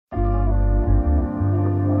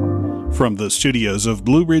From the studios of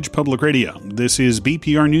Blue Ridge Public Radio, this is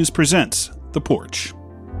BPR News Presents The Porch.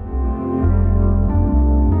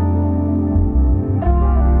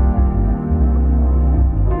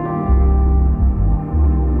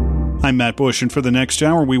 I'm Matt Bush, and for the next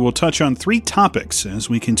hour we will touch on three topics as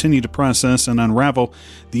we continue to process and unravel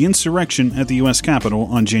the insurrection at the U.S. Capitol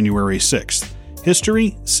on January 6th.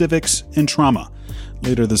 History, civics, and trauma.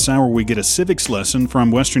 Later this hour, we get a civics lesson from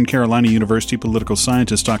Western Carolina University political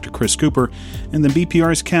scientist Dr. Chris Cooper, and then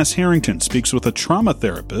BPR's Cass Harrington speaks with a trauma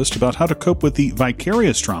therapist about how to cope with the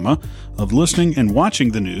vicarious trauma of listening and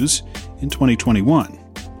watching the news in 2021.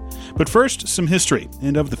 But first, some history,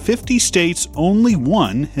 and of the 50 states, only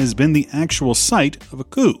one has been the actual site of a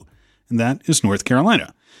coup, and that is North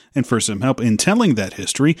Carolina. And for some help in telling that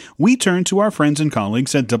history, we turn to our friends and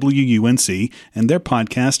colleagues at WUNC and their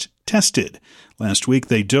podcast, Tested. Last week,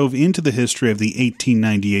 they dove into the history of the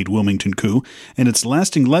 1898 Wilmington coup and its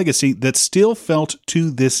lasting legacy that's still felt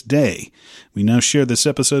to this day. We now share this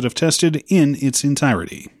episode of Tested in its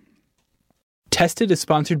entirety. Tested is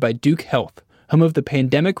sponsored by Duke Health, home of the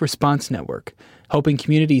Pandemic Response Network, helping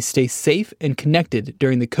communities stay safe and connected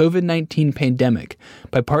during the COVID-19 pandemic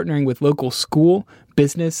by partnering with local school,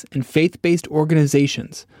 business, and faith-based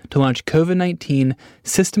organizations to launch COVID-19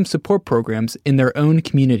 system support programs in their own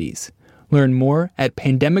communities. Learn more at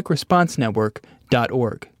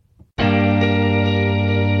pandemicresponsenetwork.org.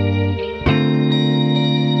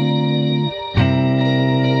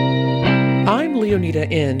 I'm Leonida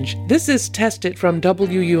Inge. This is Tested from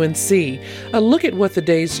WUNC, a look at what the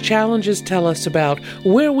day's challenges tell us about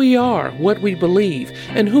where we are, what we believe,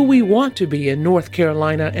 and who we want to be in North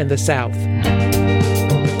Carolina and the South.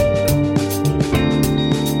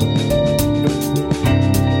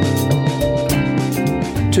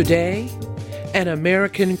 Today, an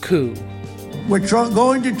American coup. We're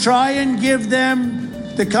going to try and give them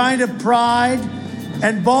the kind of pride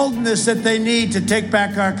and boldness that they need to take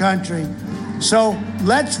back our country. So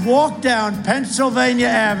let's walk down Pennsylvania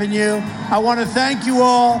Avenue. I want to thank you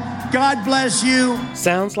all. God bless you.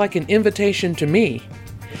 Sounds like an invitation to me.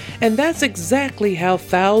 And that's exactly how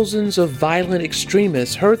thousands of violent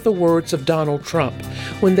extremists heard the words of Donald Trump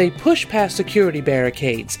when they pushed past security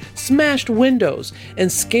barricades, smashed windows,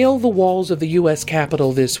 and scaled the walls of the U.S.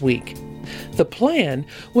 Capitol this week. The plan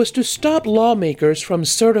was to stop lawmakers from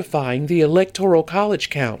certifying the Electoral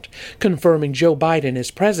College count, confirming Joe Biden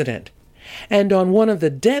as president. And on one of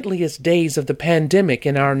the deadliest days of the pandemic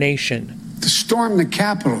in our nation. To storm the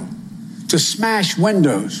Capitol, to smash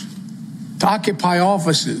windows, to occupy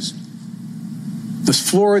offices, the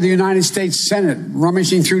floor of the United States Senate,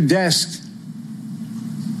 rummaging through desks,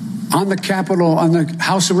 on the Capitol, on the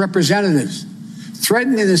House of Representatives,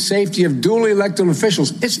 threatening the safety of duly elected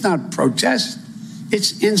officials. It's not protest,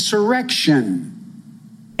 it's insurrection.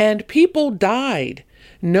 And people died.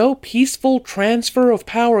 No peaceful transfer of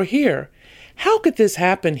power here. How could this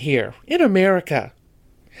happen here, in America?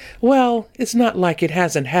 Well, it's not like it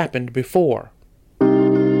hasn't happened before.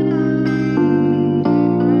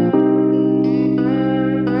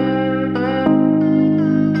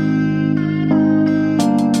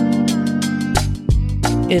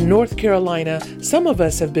 In North Carolina, some of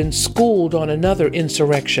us have been schooled on another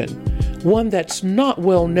insurrection, one that's not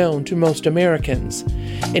well known to most Americans.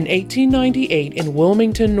 In 1898 in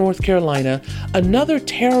Wilmington, North Carolina, another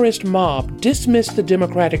terrorist mob dismissed the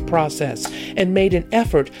democratic process and made an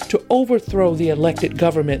effort to overthrow the elected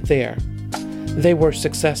government there. They were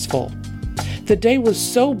successful. The day was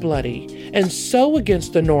so bloody and so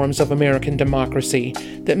against the norms of American democracy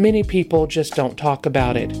that many people just don't talk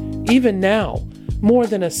about it, even now, more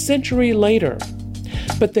than a century later.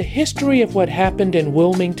 But the history of what happened in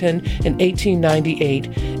Wilmington in 1898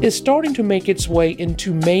 is starting to make its way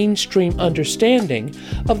into mainstream understanding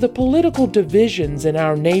of the political divisions in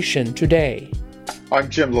our nation today. I'm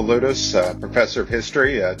Jim Lalutis, professor of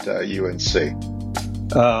history at UNC.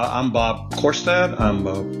 I'm Bob Korstad. I'm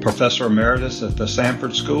a professor emeritus at the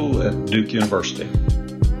Sanford School at Duke University.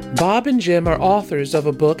 Bob and Jim are authors of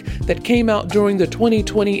a book that came out during the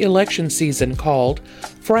 2020 election season called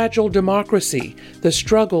Fragile Democracy: The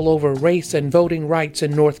Struggle Over Race and Voting Rights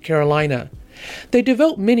in North Carolina. They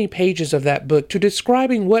devote many pages of that book to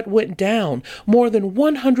describing what went down more than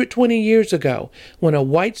 120 years ago when a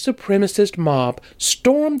white supremacist mob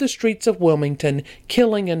stormed the streets of Wilmington,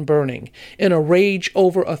 killing and burning, in a rage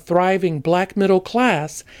over a thriving black middle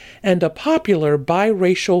class and a popular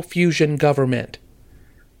biracial fusion government.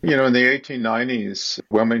 You know, in the 1890s,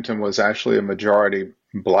 Wilmington was actually a majority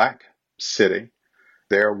black city.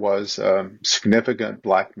 There was a significant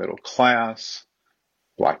black middle class,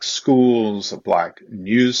 black schools, a black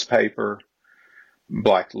newspaper.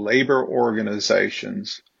 Black labor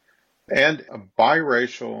organizations, and a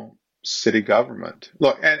biracial city government.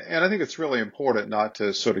 Look, and I think it's really important not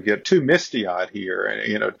to sort of get too misty-eyed here,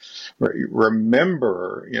 and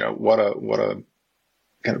remember, what a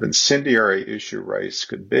kind of incendiary issue race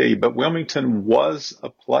could be. But Wilmington was a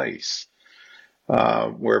place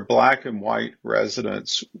where Black and white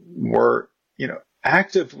residents were,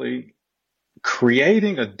 actively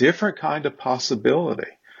creating a different kind of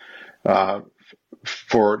possibility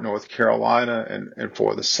for North Carolina and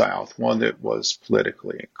for the South, one that was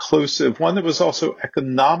politically inclusive, one that was also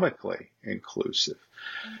economically inclusive.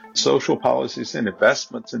 Social policies and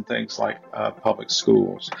investments in things like public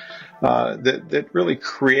schools that really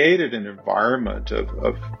created an environment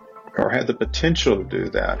of or had the potential to do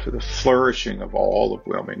that for the flourishing of all of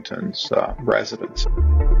Wilmington's residents.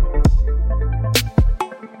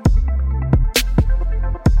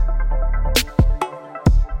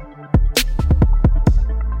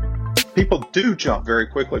 People do jump very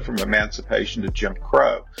quickly from emancipation to Jim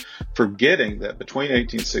Crow, forgetting that between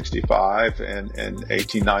 1865 and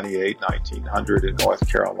 1898, 1900 in North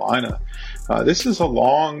Carolina, this is a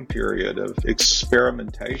long period of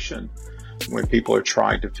experimentation when people are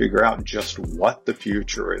trying to figure out just what the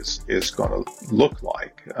future is going to look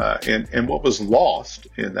like. And what was lost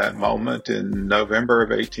in that moment in November of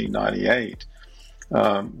 1898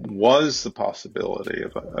 was the possibility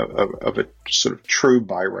of a sort of true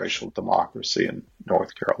biracial democracy in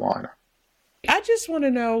North Carolina. I just want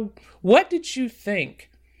to know, what did you think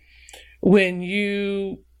when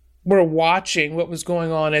you were watching what was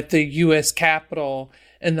going on at the U.S. Capitol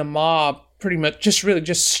and the mob pretty much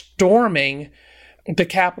just storming the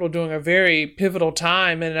Capitol during a very pivotal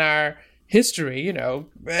time in our history,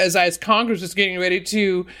 as Congress is getting ready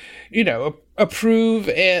to, approve,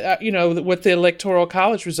 what the Electoral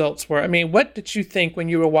College results were. I mean, what did you think when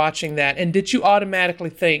you were watching that? And did you automatically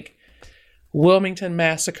think Wilmington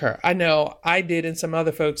Massacre? I know I did and some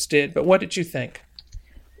other folks did, but what did you think?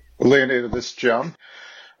 Leonida, this is Jim.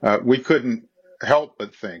 We couldn't help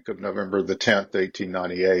but think of November the 10th,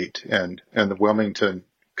 1898 and the Wilmington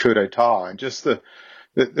coup d'etat and just the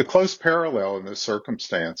close parallel in the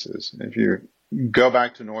circumstances. If you go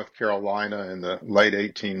back to North Carolina in the late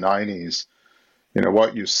 1890s,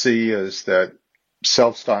 what you see is that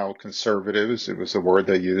self-styled conservatives, it was the word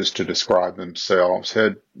they used to describe themselves,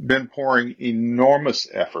 had been pouring enormous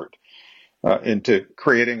effort into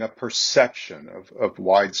creating a perception of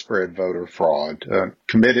widespread voter fraud,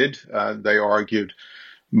 committed, they argued,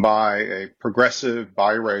 by a progressive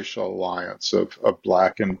biracial alliance of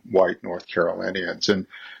Black and white North Carolinians. And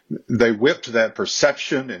they whipped that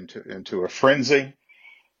perception into a frenzy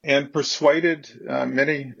and persuaded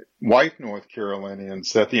many white North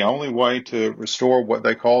Carolinians that the only way to restore what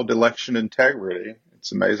they called election integrity,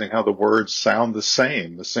 it's amazing how the words sound the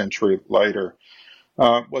same a century later,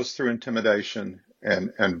 was through intimidation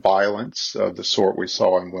and violence of the sort we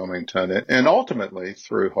saw in Wilmington, and ultimately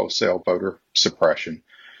through wholesale voter suppression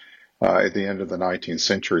at the end of the 19th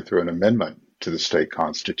century through an amendment to the state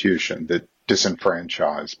constitution that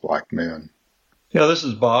disenfranchised Black men. Yeah, this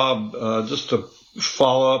is Bob. Just to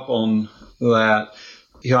follow up on that,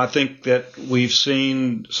 I think that we've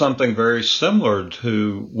seen something very similar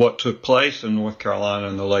to what took place in North Carolina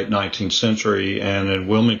in the late 19th century and in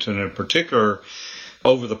Wilmington in particular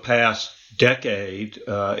over the past decade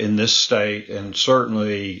in this state, and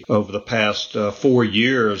certainly over the past 4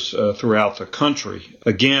 years throughout the country.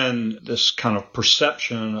 Again, this kind of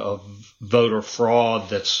perception of voter fraud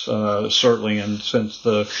that's certainly since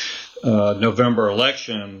the November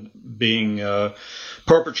election being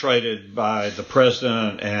perpetrated by the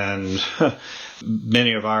president and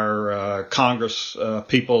many of our Congress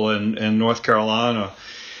people in North Carolina,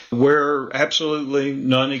 where absolutely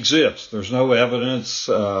none exists. There's no evidence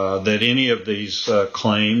that any of these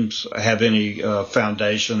claims have any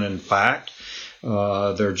foundation in fact.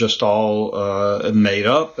 They're just all made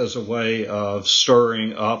up as a way of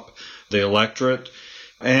stirring up the electorate.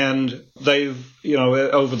 And they've,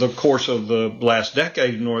 over the course of the last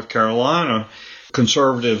decade in North Carolina,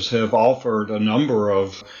 conservatives have offered a number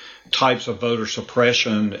of types of voter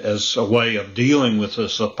suppression as a way of dealing with the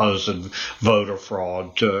supposed voter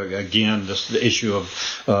fraud. Again, the issue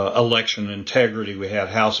of election integrity. We had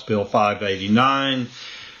House Bill 589,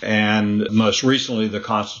 and most recently the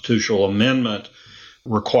constitutional amendment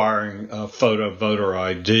requiring photo voter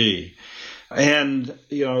ID. And,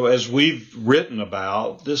 as we've written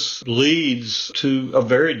about, this leads to a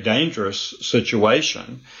very dangerous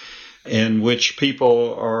situation in which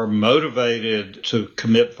people are motivated to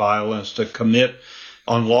commit violence, to commit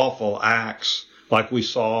unlawful acts like we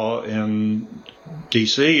saw in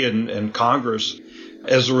D.C. and Congress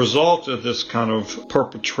as a result of this kind of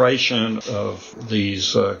perpetration of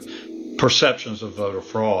these perceptions of voter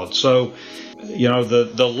fraud. So,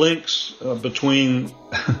 the links between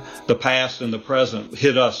the past and the present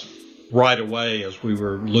hit us right away as we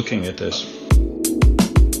were looking at this.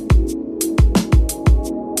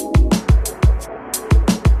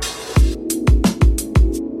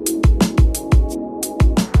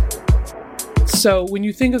 So when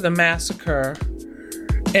you think of the massacre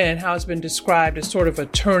and how it's been described as sort of a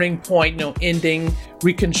turning point, ending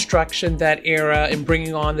Reconstruction, that era, and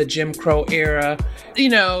bringing on the Jim Crow era,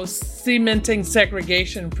 cementing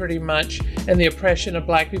segregation pretty much and the oppression of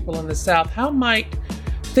Black people in the South, how might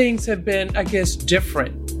things have been, I guess,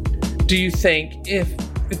 different, do you think, if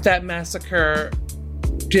that massacre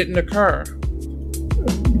didn't occur?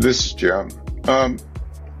 This is Jim.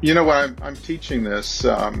 When I'm teaching this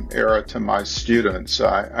era to my students,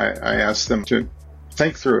 I ask them to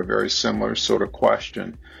think through a very similar sort of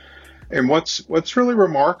question. And what's really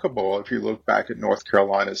remarkable, if you look back at North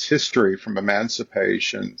Carolina's history from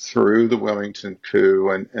emancipation through the Wilmington coup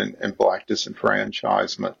and Black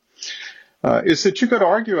disenfranchisement, is that you could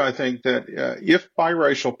argue, I think, that if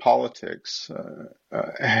biracial politics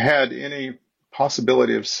had any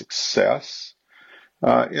possibility of success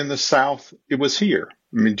in the South, it was here.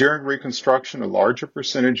 During Reconstruction, a larger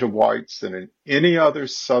percentage of whites than in any other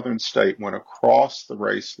Southern state went across the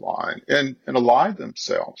race line and allied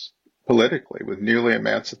themselves politically with newly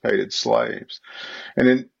emancipated slaves. And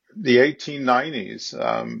in the 1890s,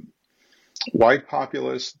 white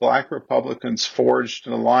populists, Black Republicans forged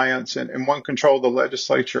an alliance and one controlled the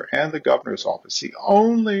legislature and the governor's office. The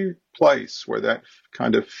only place where that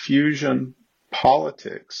kind of fusion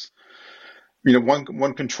politics,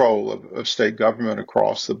 one control of state government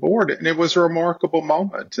across the board. And it was a remarkable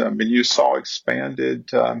moment. You saw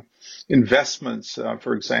expanded investments,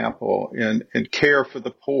 for example, in care for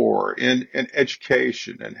the poor, in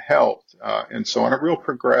education and health, and so on, a real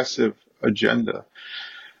progressive agenda.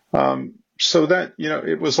 So that,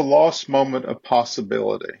 it was a lost moment of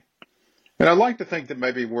possibility. And I'd like to think that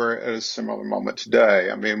maybe we're at a similar moment today.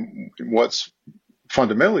 What's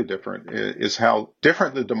fundamentally different is how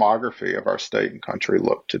different the demography of our state and country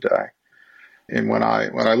look today. And when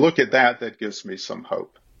I look at that gives me some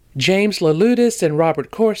hope. James Laludis and Robert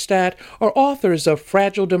Korstad are authors of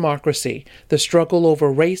Fragile Democracy, The Struggle Over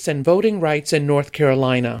Race and Voting Rights in North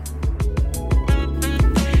Carolina.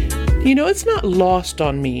 It's not lost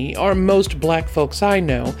on me, or most Black folks I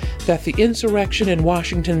know, that the insurrection in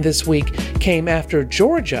Washington this week came after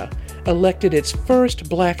Georgia elected its first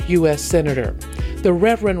Black U.S. Senator, the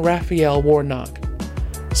Reverend Raphael Warnock.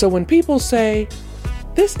 So when people say,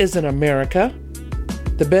 "This isn't America,"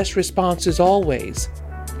 the best response is always,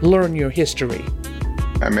 learn your history.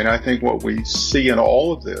 I think what we see in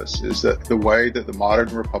all of this is that the way that the modern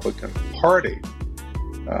Republican Party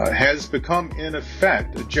has become, in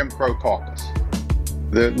effect, a Jim Crow caucus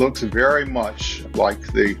that looks very much like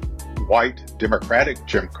the white Democratic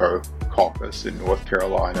Jim Crow caucus in North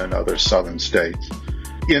Carolina and other southern states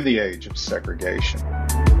in the age of segregation.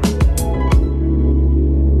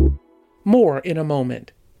 More in a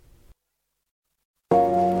moment.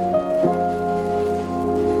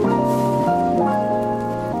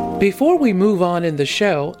 Before we move on in the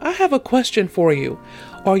show, I have a question for you.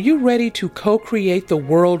 Are you ready to co-create the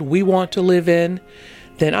world we want to live in?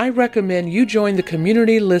 Then I recommend you join the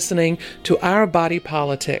community listening to Our Body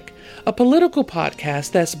Politic, a political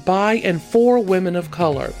podcast that's by and for women of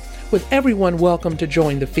color, with everyone welcome to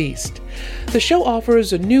join the feast. The show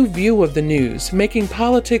offers a new view of the news, making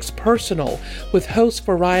politics personal, with host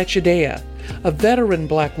Faria Chideya, a veteran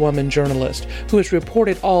Black woman journalist who has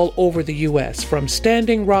reported all over the U.S., from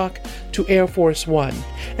Standing Rock to Air Force One,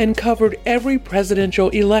 and covered every presidential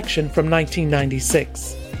election from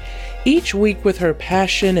 1996. Each week, with her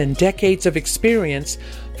passion and decades of experience,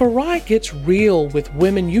 Faria gets real with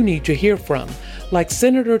women you need to hear from, like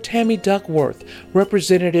Senator Tammy Duckworth,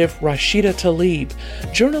 Representative Rashida Tlaib,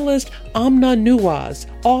 journalist Amna Nuwaz,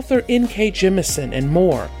 author N.K. Jemisin, and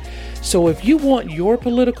more. So if you want your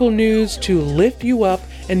political news to lift you up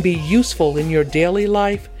and be useful in your daily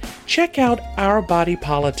life, check out Our Body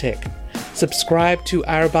Politic. Subscribe to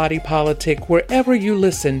Our Body Politic wherever you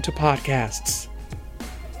listen to podcasts.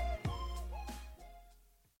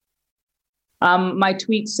 My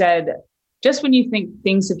tweet said, just when you think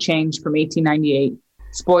things have changed from 1898,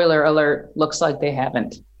 spoiler alert, looks like they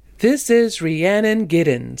haven't. This is Rhiannon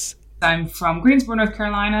Giddens. I'm from Greensboro, North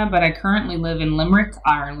Carolina, but I currently live in Limerick,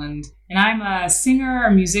 Ireland. And I'm a singer,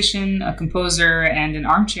 a musician, a composer, and an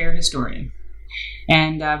armchair historian.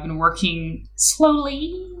 And I've been working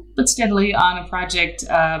slowly but steadily on a project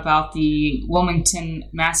about the Wilmington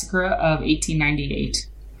Massacre of 1898.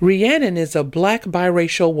 Rhiannon is a Black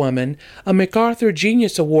biracial woman, a MacArthur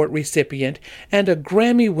Genius Award recipient, and a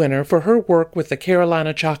Grammy winner for her work with the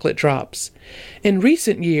Carolina Chocolate Drops. In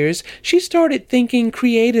recent years, she started thinking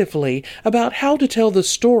creatively about how to tell the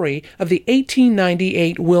story of the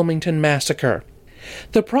 1898 Wilmington Massacre.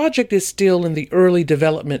 The project is still in the early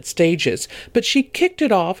development stages, but she kicked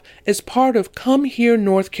it off as part of Come Here,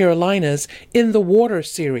 North Carolina's In the Water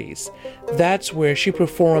series. That's where she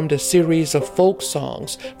performed a series of folk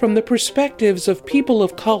songs from the perspectives of people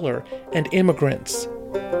of color and immigrants.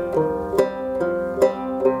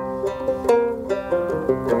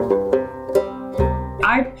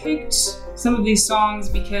 I picked some of these songs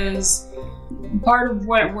because part of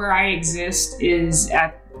where I exist is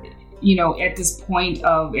at this point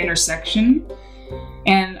of intersection.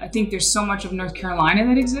 And I think there's so much of North Carolina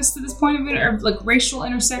that exists at this point of like racial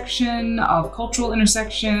intersection, of cultural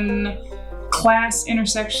intersection, class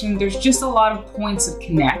intersection. There's just a lot of points of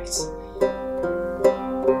connect.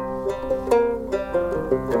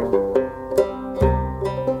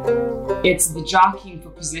 It's the jockeying for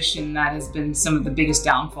position that has been some of the biggest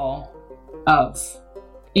downfall of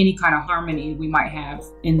any kind of harmony we might have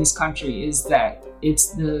in this country, is that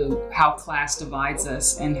it's how class divides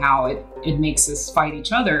us and how it makes us fight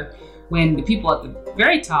each other when the people at the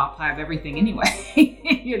very top have everything anyway.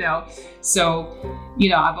 So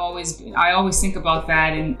I always think about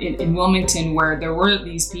that in Wilmington, where there were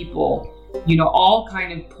these people all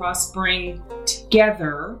kind of prospering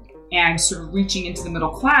together and sort of reaching into the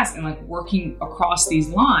middle class and like working across these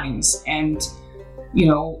lines and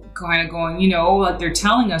kind of going, like they're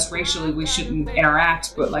telling us racially we shouldn't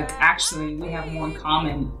interact, but like actually we have more in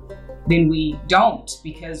common than we don't,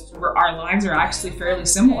 because our lives are actually fairly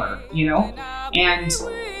similar, and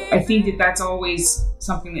I think that that's always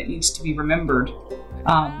something that needs to be remembered,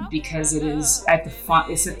 because it is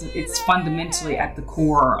it's fundamentally at the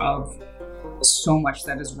core of so much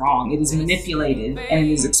that is wrong. It is manipulated and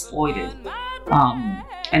it is exploited,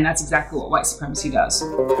 and that's exactly what white supremacy does.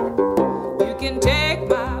 You can take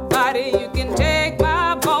my body, you can take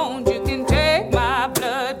my bones, you can take my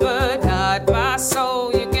blood, but not my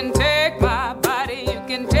soul. You can take my body, you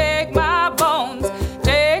can take my bones,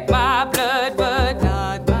 take my blood, but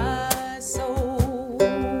not my soul.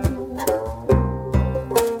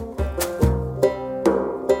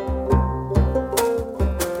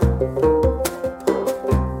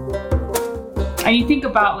 And you think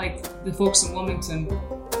about like the folks in Wilmington,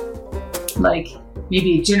 like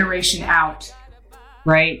maybe a generation out,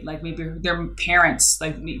 right? Like maybe their parents,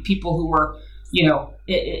 like people who were,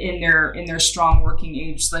 in their strong working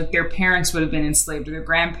age, like their parents would have been enslaved, or their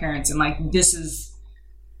grandparents, and like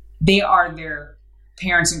they are their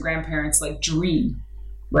parents and grandparents' like dream,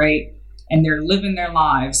 right? And they're living their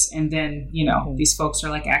lives, and then these folks are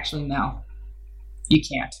like, actually no, you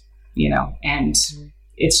can't, and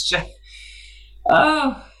it's just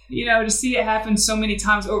to see it happen so many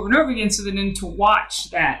times over and over again, so then to watch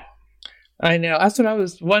that. I know. That's what I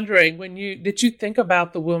was wondering. Did you think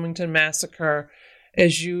about the Wilmington Massacre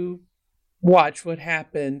as you watch what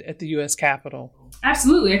happened at the U.S. Capitol?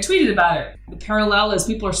 Absolutely. I tweeted about it. The parallel is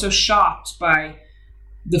people are so shocked by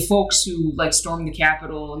the folks who like stormed the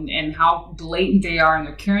Capitol and how blatant they are, and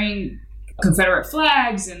they're carrying Confederate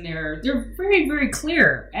flags, and they're very, very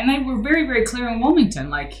clear. And they were very, very clear in Wilmington.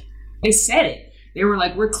 Like they said it. They were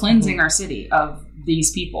like, we're cleansing our city of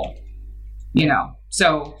these people,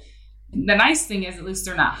 So the nice thing is, at least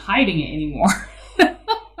they're not hiding it anymore.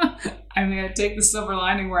 I'm going to take the silver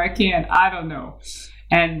lining where I can. I don't know.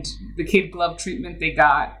 And the kid glove treatment they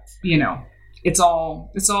got, it's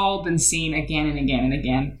all been seen again and again and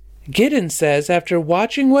again. Giddens says after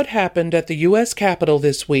watching what happened at the U.S. Capitol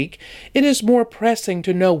this week, it is more pressing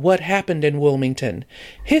to know what happened in Wilmington.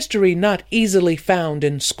 History not easily found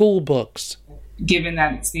in school books. Given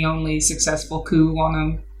that it's the only successful coup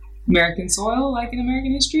on American soil, like in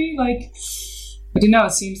American history, like, I don't know,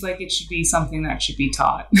 it seems like it should be something that should be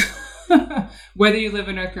taught, whether you live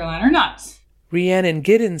in North Carolina or not. Rhiannon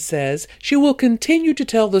Giddens says she will continue to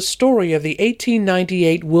tell the story of the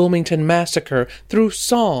 1898 Wilmington Massacre through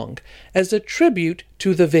song as a tribute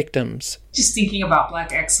to the victims. Just thinking about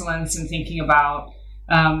Black excellence and thinking about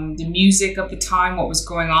the music of the time, what was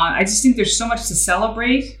going on. I just think there's so much to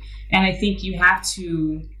celebrate. And I think you have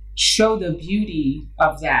to show the beauty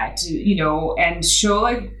of that, and show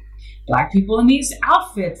like Black people in these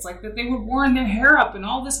outfits, like that they were wearing their hair up and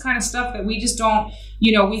all this kind of stuff that we just don't,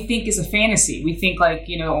 we think is a fantasy. We think like,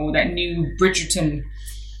 that new Bridgerton,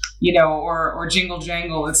 or Jingle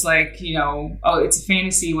Jangle. It's like, it's a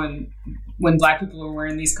fantasy when when Black people were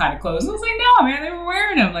wearing these kind of clothes. I was like, no, man, they were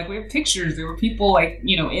wearing them. Like, we have pictures. There were people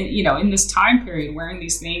in this time period wearing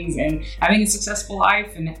these things and having a successful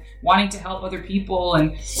life and wanting to help other people.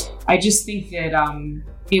 And I just think that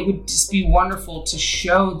it would just be wonderful to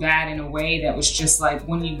show that in a way that was just like,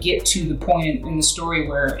 when you get to the point in the story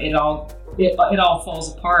where it all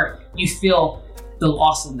falls apart, you feel the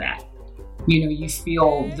loss of that. You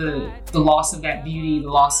feel the loss of that beauty, the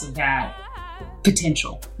loss of that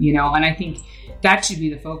potential, and I think that should be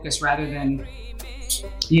the focus rather than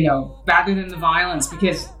the violence,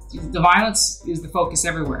 because the violence is the focus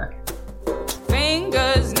everywhere.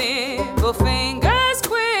 Fingers nibble, fingers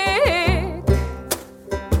quick.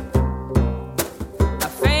 My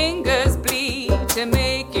fingers bleed to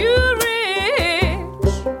make you rich.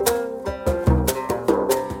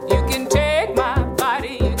 You can take my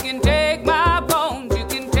body, you can take my bones, you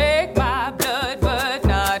can take my blood, but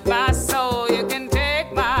not my soul. You can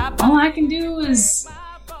take my bones. All I can do is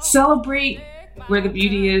celebrate where the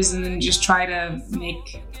beauty is, and then just try to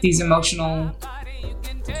make these emotional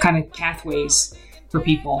kind of pathways for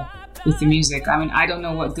people with the music. I mean, I don't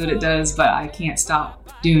know what good it does, but I can't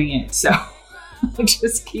stop doing it. So I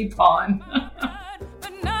just keep on.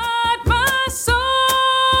 But not my soul.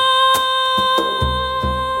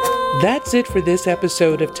 That's it for this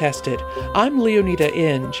episode of Tested. I'm Leonida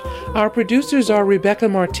Inge. Our producers are Rebecca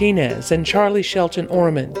Martinez and Charlie Shelton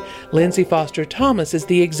Ormond. Lindsay Foster Thomas is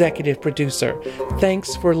the executive producer.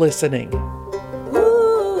 Thanks for listening.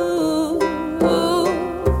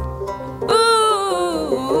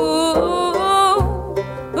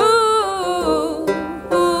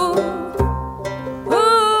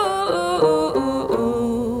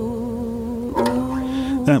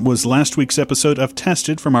 That was last week's episode of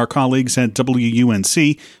Tested from our colleagues at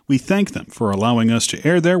WUNC. We thank them for allowing us to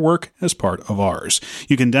air their work as part of ours.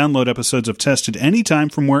 You can download episodes of Tested anytime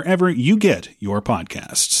from wherever you get your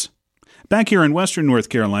podcasts. Back here in Western North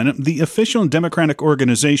Carolina, the official Democratic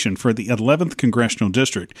organization for the 11th Congressional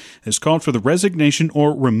District has called for the resignation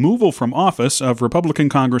or removal from office of Republican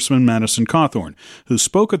Congressman Madison Cawthorn, who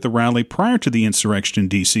spoke at the rally prior to the insurrection in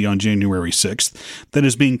D.C. on January 6th, that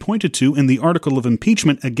is being pointed to in the article of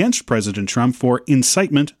impeachment against President Trump for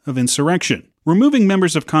incitement of insurrection. Removing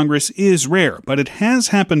members of Congress is rare, but it has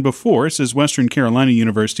happened before, says Western Carolina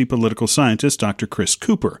University political scientist Dr. Chris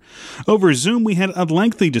Cooper. Over Zoom, we had a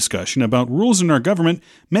lengthy discussion about rules in our government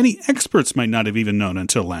many experts might not have even known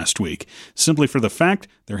until last week, simply for the fact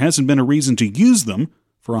there hasn't been a reason to use them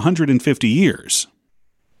for 150 years.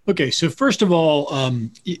 Okay, so first of all,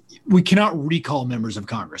 we cannot recall members of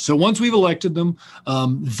Congress. So once we've elected them,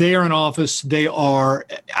 they are in office. They are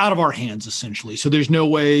out of our hands, essentially. So there's no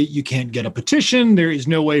way you can't get a petition. There is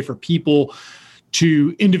no way for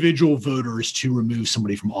individual voters to remove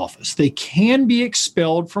somebody from office. They can be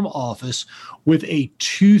expelled from office with a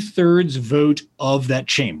 2/3 vote of that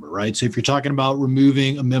chamber, right? So if you're talking about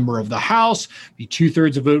removing a member of the House, be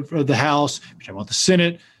 2/3 a vote of the House. If you're talking about the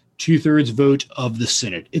Senate, 2/3 vote of the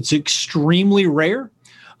Senate. It's extremely rare.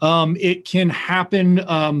 It can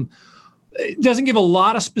happen. It doesn't give a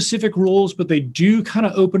lot of specific rules, but they do kind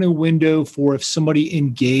of open a window for if somebody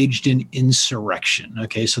engaged in insurrection.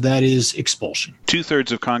 Okay, so that is expulsion.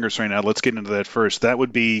 2/3 of Congress right now. Let's get into that first. That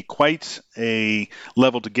would be quite a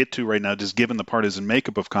level to get to right now, just given the partisan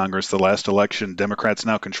makeup of Congress. The last election, Democrats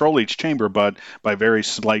now control each chamber, but by very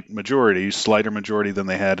slight majority, slighter majority than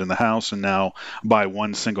they had in the House, and now by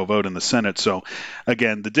one single vote in the Senate. So,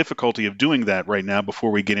 again, the difficulty of doing that right now,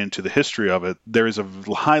 before we get into the history of it, there is a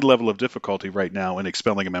high level of difficulty right now in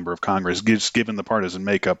expelling a member of Congress, given the partisan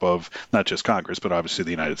makeup of not just Congress, but obviously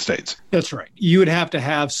the United States. That's right. You would have to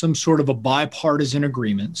have some sort of a bipartisan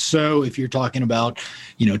agreement. So if you're talking about,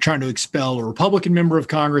 trying to expel a Republican member of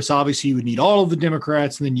Congress, obviously you would need all of the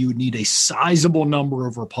Democrats, and then you would need a sizable number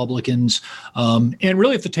of Republicans. And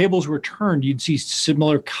really, if the tables were turned, you'd see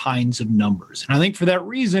similar kinds of numbers. And I think for that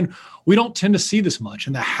reason, we don't tend to see this much.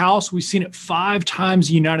 In the House, we've seen it 5 times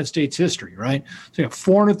in United States history, right? So you have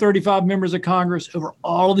 435 members of Congress over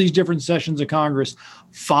all of these different sessions of Congress.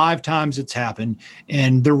 5 times it's happened.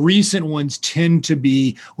 And the recent ones tend to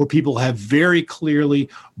be where people have very clearly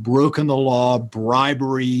broken the law,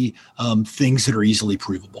 bribery, things that are easily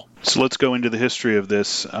provable. So let's go into the history of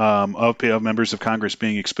this, of members of Congress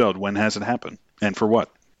being expelled. When has it happened, and for what?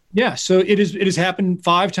 Yeah, so it has happened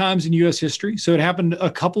 5 times in U.S. history. So it happened a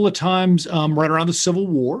couple of times right around the Civil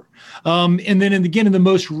War. And then again, in the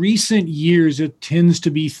most recent years, it tends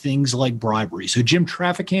to be things like bribery. So Jim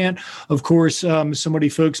Traficant, of course, somebody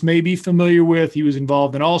folks may be familiar with. He was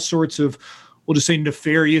involved in all sorts of we'll just say,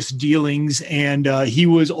 nefarious dealings. And he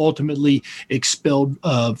was ultimately expelled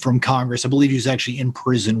from Congress. I believe he was actually in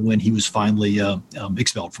prison when he was finally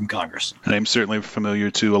expelled from Congress. And I'm certainly familiar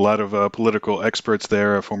to a lot of political experts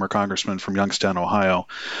there, a former congressman from Youngstown, Ohio.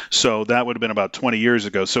 So that would have been about 20 years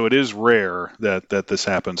ago. So it is rare that this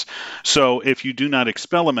happens. So if you do not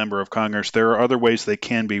expel a member of Congress, there are other ways they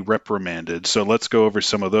can be reprimanded. So let's go over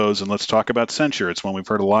some of those, and let's talk about censure. It's one we've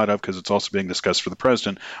heard a lot of because it's also being discussed for the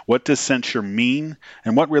president. What does censure mean,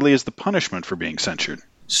 and what really is the punishment for being censured?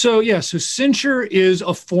 So censure is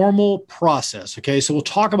a formal process, okay? So we'll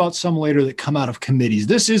talk about some later that come out of committees.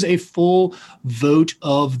 This is a full vote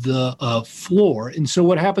of the floor. And so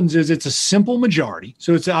what happens is it's a simple majority.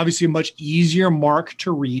 So it's obviously a much easier mark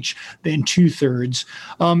to reach than 2/3.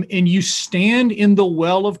 And you stand in the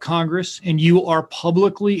well of Congress and you are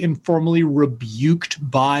publicly and formally rebuked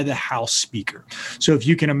by the House Speaker. So if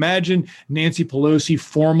you can imagine Nancy Pelosi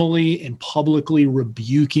formally and publicly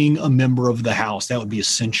rebuking a member of the House, that would be a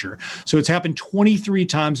censure. So it's happened 23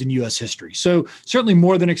 times in U.S. history. So certainly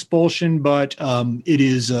more than expulsion, but it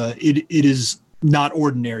is not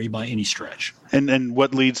ordinary by any stretch. And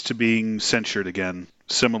what leads to being censured again?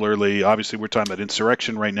 Similarly, obviously we're talking about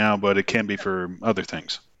insurrection right now, but it can be for other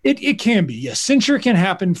things. It can be, yes. Censure can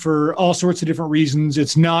happen for all sorts of different reasons.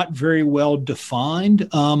 It's not very well defined.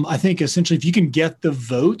 I think essentially if you can get the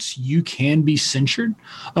votes, you can be censured.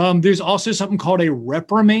 There's also something called a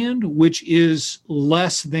reprimand, which is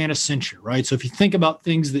less than a censure, right? So if you think about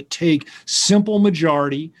things that take simple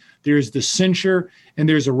majority, there's the censure and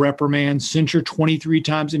there's a reprimand. Censure 23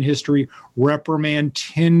 times in history, reprimand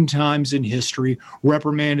 10 times in history.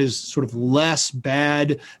 Reprimand is sort of less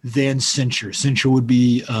bad than censure. Censure would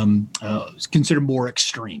be considered more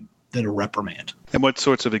extreme than a reprimand. And what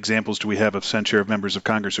sorts of examples do we have of censure of members of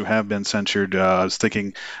Congress who have been censured? I was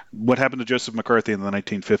thinking, what happened to Joseph McCarthy in the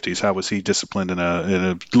 1950s? How was he disciplined?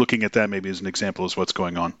 Looking at that maybe as an example as what's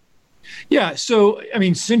going on. Yeah. So, I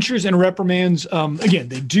mean, censures and reprimands, again,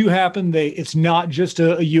 they do happen. It's not just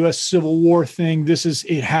a U.S. Civil War thing.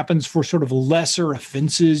 It happens for sort of lesser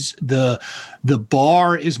offenses. The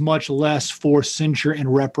bar is much less for censure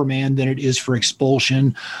and reprimand than it is for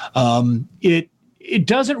expulsion. It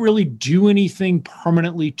doesn't really do anything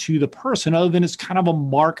permanently to the person other than it's kind of a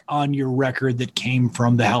mark on your record that came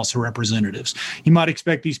from the House of Representatives. You might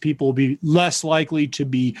expect these people will be less likely to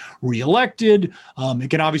be reelected. It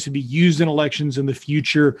can obviously be used in elections in the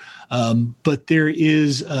future, but there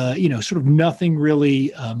is, sort of nothing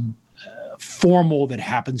really formal that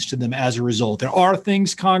happens to them as a result. There are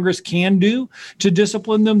things Congress can do to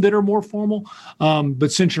discipline them that are more formal,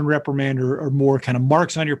 but censure and reprimand are more kind of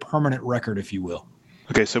marks on your permanent record, if you will.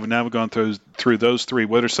 Okay, so now we've gone through those three.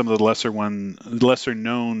 What are some of the lesser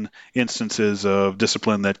known instances of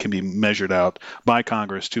discipline that can be measured out by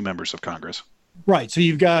Congress to members of Congress? Right. So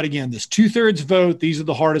you've got, again, this 2/3 vote. These are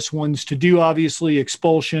the hardest ones to do, obviously.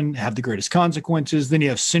 Expulsion have the greatest consequences. Then you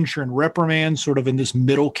have censure and reprimand sort of in this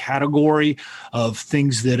middle category of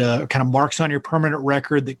things that are kind of marks on your permanent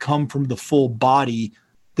record that come from the full body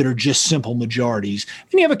that are just simple majorities.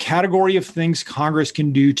 And you have a category of things Congress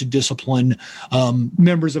can do to discipline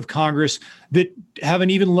members of Congress that have an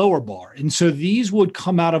even lower bar. And so these would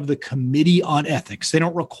come out of the Committee on Ethics. They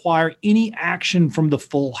don't require any action from the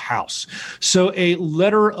full House. So a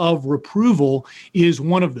letter of reproval is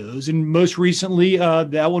one of those. And most recently,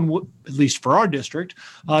 that one, at least for our district,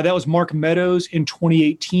 that was Mark Meadows in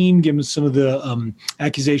 2018, given some of the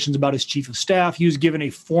accusations about his chief of staff. He was given a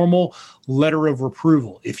formal letter of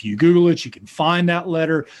reproval. If you Google it, you can find that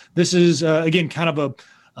letter. This is, again, kind of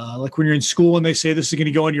like when you're in school and they say this is going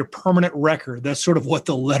to go on your permanent record. That's sort of what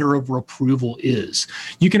the letter of reproval is.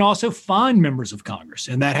 You can also fine members of Congress,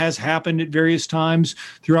 and that has happened at various times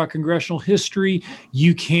throughout congressional history.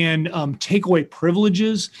 You can take away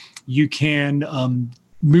privileges. You can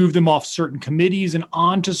move them off certain committees and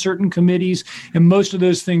onto certain committees. And most of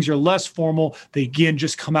those things are less formal. They, again,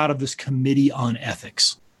 just come out of this Committee on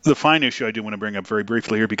Ethics. The fine issue I do want to bring up very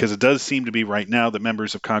briefly here, because it does seem to be right now that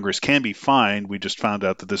members of Congress can be fined. We just found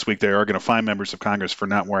out that this week they are going to fine members of Congress for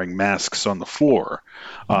not wearing masks on the floor.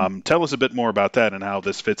 Tell us a bit more about that and how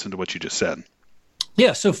this fits into what you just said.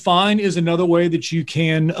 Yeah, so fine is another way that you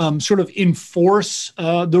can sort of enforce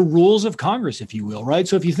the rules of Congress, if you will, right?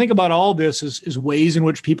 So if you think about all this as ways in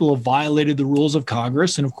which people have violated the rules of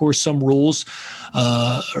Congress, and of course some rules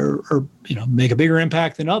make a bigger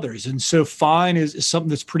impact than others. And so fine is something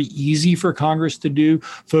that's pretty easy for Congress to do.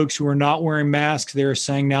 Folks who are not wearing masks, they're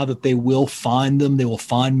saying now that they will fine them. They will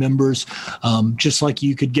fine members, just like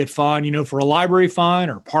you could get fined, for a library fine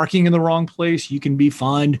or parking in the wrong place. You can be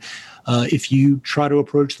fined if you try to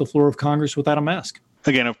approach the floor of Congress without a mask.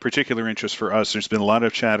 Again, of particular interest for us, there's been a lot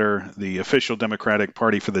of chatter. The official Democratic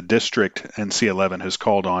Party for the district, NC11, has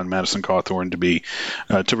called on Madison Cawthorn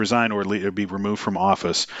to resign or be removed from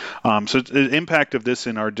office. So the impact of this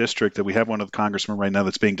in our district, that we have one of the congressmen right now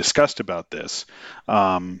that's being discussed about this.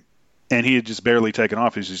 And he had just barely taken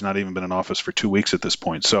office. He's not even been in office for 2 weeks at this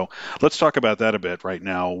point. So let's talk about that a bit right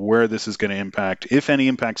now, where this is going to impact, if any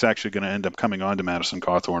impact's actually going to end up coming on to Madison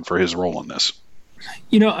Cawthorn for his role in this.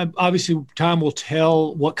 Obviously, time will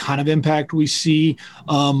tell what kind of impact we see.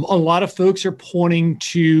 A lot of folks are pointing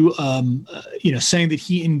to, saying that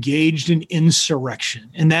he engaged in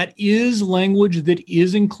insurrection. And that is language that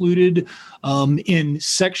is included in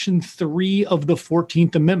Section 3 of the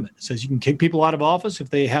 14th Amendment. It says you can kick people out of office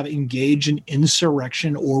if they have engaged in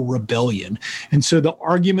insurrection or rebellion. And so the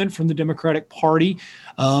argument from the Democratic Party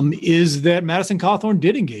is that Madison Cawthorn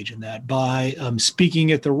did engage in that by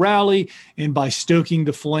speaking at the rally and by stoking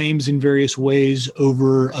the flames in various ways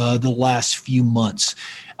over the last few months.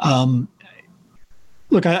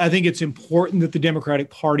 Look, I think it's important that the Democratic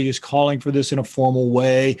Party is calling for this in a formal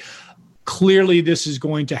way. Clearly, this is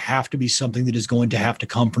going to have to be something that is going to have to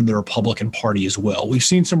come from the Republican Party as well. We've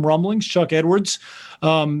seen some rumblings. Chuck Edwards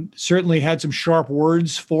certainly had some sharp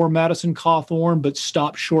words for Madison Cawthorn, but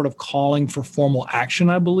stopped short of calling for formal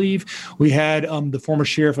action, I believe. We had the former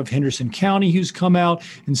sheriff of Henderson County who's come out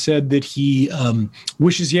and said that he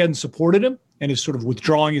wishes he hadn't supported him and is sort of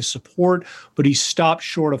withdrawing his support, but he stopped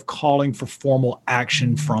short of calling for formal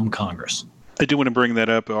action from Congress. I do want to bring that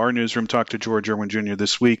up. Our newsroom talked to George Irwin Jr.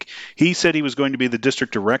 this week. He said he was going to be the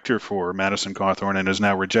district director for Madison Cawthorn and has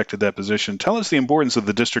now rejected that position. Tell us the importance of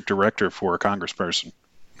the district director for a congressperson.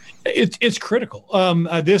 It's critical.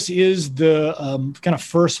 This is the kind of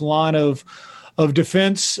first line of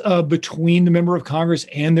defense between the member of Congress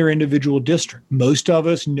and their individual district. Most of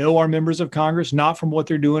us know our members of Congress, not from what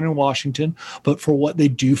they're doing in Washington, but for what they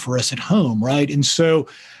do for us at home, right? And so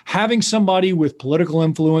having somebody with political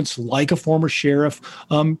influence like a former sheriff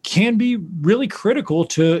can be really critical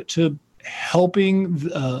to helping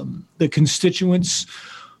the constituents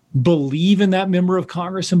believe in that member of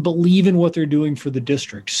Congress and believe in what they're doing for the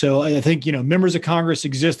district. So I think, members of Congress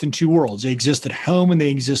exist in two worlds. They exist at home and they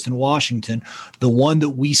exist in Washington. The one that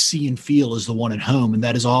we see and feel is the one at home, and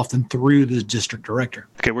that is often through the district director.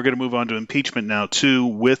 Okay, we're going to move on to impeachment now, too.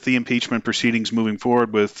 With the impeachment proceedings moving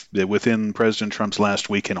forward within President Trump's last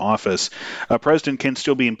week in office, a president can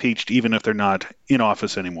still be impeached even if they're not in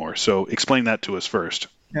office anymore. So explain that to us first.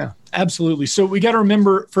 Yeah, absolutely. So we got to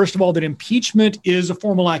remember, first of all, that impeachment is a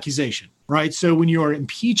formal accusation, right? So when you are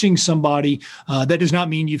impeaching somebody, that does not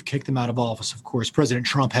mean you've kicked them out of office. Of course, President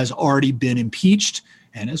Trump has already been impeached.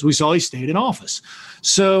 And as we saw, he stayed in office.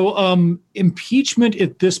 So impeachment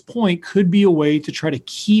at this point could be a way to try to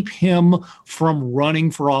keep him from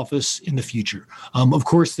running for office in the future. Of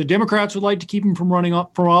course, the Democrats would like to keep him from running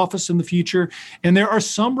for office in the future. And there are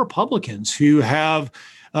some Republicans who have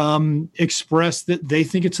expressed that they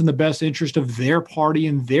think it's in the best interest of their party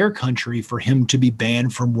and their country for him to be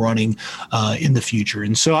banned from running in the future.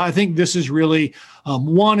 And so I think this is really,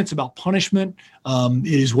 one, it's about punishment.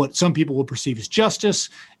 It is what some people will perceive as justice.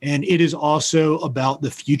 And it is also about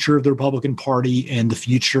the future of the Republican Party and the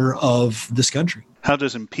future of this country. How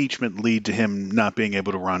does impeachment lead to him not being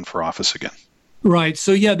able to run for office again? Right.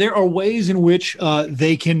 So, yeah, there are ways in which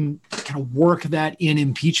they can kind of work that in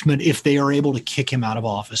impeachment if they are able to kick him out of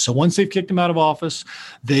office. So once they've kicked him out of office,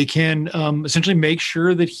 they can essentially make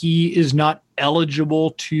sure that he is not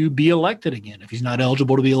eligible to be elected again. If he's not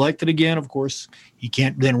eligible to be elected again, of course, he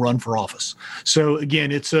can't then run for office. So,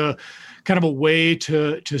 again, it's a kind of a way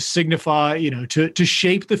to signify, to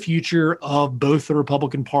shape the future of both the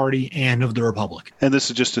Republican Party and of the Republic. And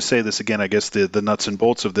this is just to say this again, I guess the nuts and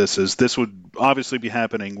bolts of this is this would obviously be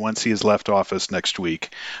happening once he has left office next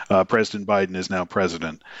week. President Biden is now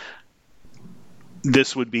president.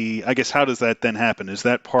 This would be, I guess, how does that then happen? Is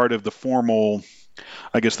that part of the formal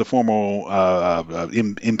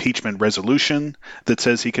impeachment resolution that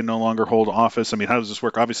says he can no longer hold office? I mean, how does this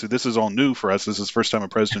work? Obviously, this is all new for us. This is the first time a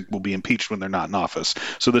president will be impeached when they're not in office.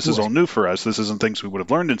 So this is all new for us. This isn't things we would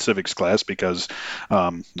have learned in civics class because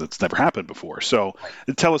that's never happened before. So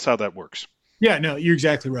tell us how that works. Yeah, no, you're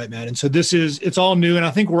exactly right, Matt. And so it's all new. And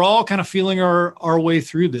I think we're all kind of feeling our way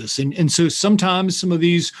through this. And so sometimes some of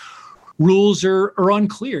these rules are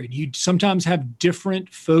unclear. And you sometimes have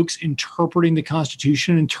different folks interpreting the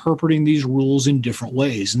Constitution, interpreting these rules in different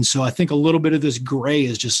ways. And so I think a little bit of this gray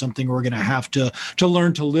is just something we're going to have to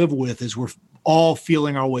learn to live with as we're all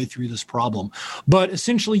feeling our way through this problem. But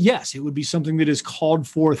essentially, yes, it would be something that is called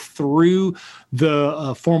for through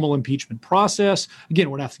the formal impeachment process.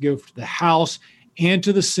 Again, we're going to have to go to the House and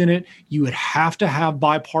to the Senate, you would have to have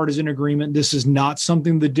bipartisan agreement. This is not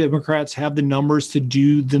something the Democrats have the numbers to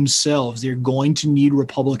do themselves. They're going to need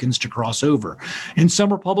Republicans to cross over. And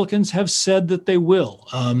some Republicans have said that they will.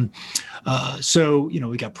 So,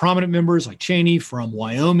 we got prominent members like Cheney from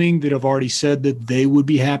Wyoming that have already said that they would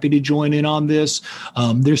be happy to join in on this.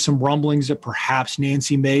 There's some rumblings that perhaps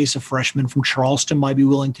Nancy Mace, a freshman from Charleston, might be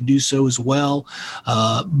willing to do so as well.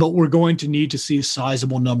 But we're going to need to see a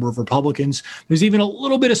sizable number of Republicans. There's even a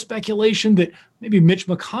little bit of speculation that maybe Mitch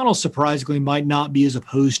McConnell surprisingly might not be as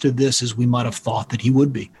opposed to this as we might have thought that he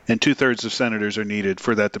would be. And 2/3 of senators are needed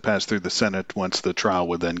for that to pass through the Senate once the trial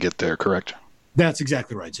would then get there, correct? That's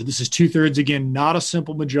exactly right. So this is 2/3, again, not a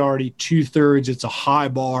simple majority, 2/3. It's a high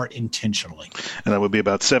bar intentionally. And that would be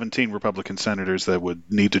about 17 Republican senators that would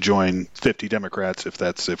need to join 50 Democrats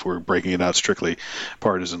if we're breaking it out strictly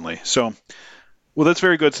partisanly. So, well, that's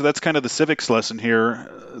very good. So that's kind of the civics lesson here.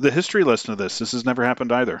 The history lesson of this has never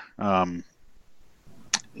happened either.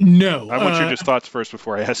 No. I want your just thoughts first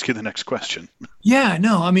before I ask you the next question. Yeah,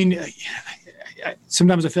 no, I mean,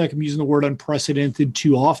 sometimes I feel like I'm using the word unprecedented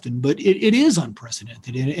too often, but it is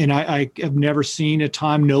unprecedented. And I have never seen a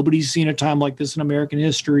time, nobody's seen a time like this in American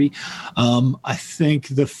history. I think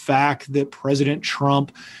the fact that President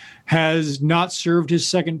Trump has not served his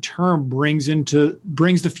second term brings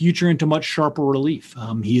the future into much sharper relief.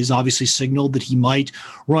 He has obviously signaled that he might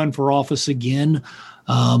run for office again.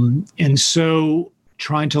 And so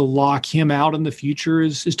trying to lock him out in the future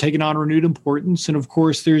is taking on renewed importance. And of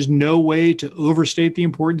course, there's no way to overstate the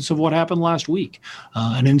importance of what happened last week.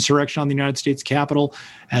 An insurrection on the United States Capitol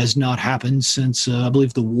has not happened since, I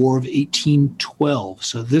believe, the War of 1812.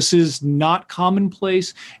 So this is not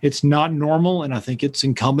commonplace. It's not normal. And I think it's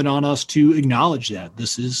incumbent on us to acknowledge that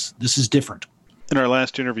this is different. In our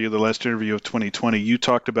last interview, the last interview of 2020, you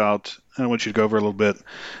talked about, I want you to go over a little bit,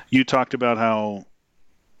 you talked about how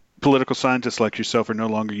political scientists like yourself are no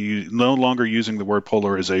longer using the word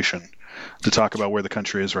polarization to talk about where the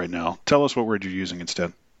country is right now. Tell us what word you're using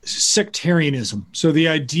instead. Sectarianism. So the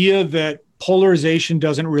idea that polarization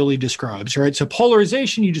doesn't really describe, right? So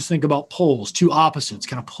polarization, you just think about poles, two opposites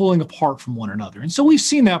kind of pulling apart from one another. And so we've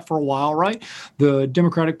seen that for a while, right? The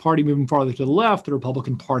Democratic Party moving farther to the left, the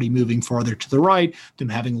Republican Party moving farther to the right, them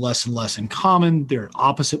having less and less in common. They're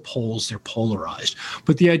opposite poles, they're polarized.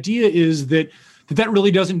 But the idea is that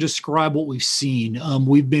really doesn't describe what we've seen.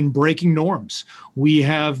 We've been breaking norms. We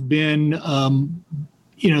have been,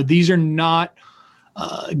 these are not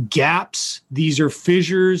gaps. These are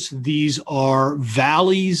fissures. These are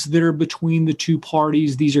valleys that are between the two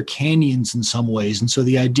parties. These are canyons in some ways. And so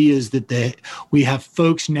the idea is that we have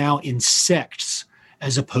folks now in sects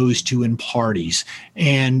as opposed to in parties.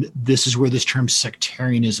 And this is where this term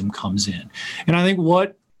sectarianism comes in. And I think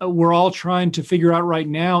what we're all trying to figure out right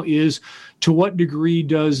now is, to what degree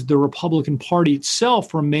does the Republican Party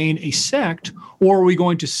itself remain a sect, or are we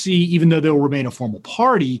going to see, even though they'll remain a formal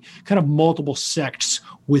party, kind of multiple sects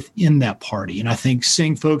within that party? And I think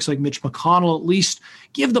seeing folks like Mitch McConnell at least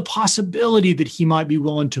give the possibility that he might be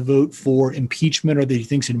willing to vote for impeachment, or that he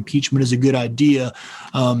thinks that impeachment is a good idea,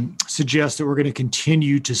 suggests that we're going to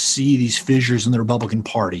continue to see these fissures in the Republican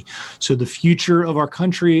Party. So the future of our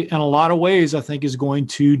country, in a lot of ways, I think, is going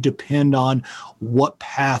to depend on what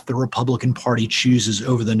path the Republican Party chooses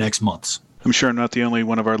over the next months. I'm sure I'm not the only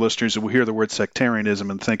one of our listeners who will hear the word sectarianism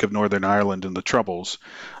and think of Northern Ireland and the Troubles.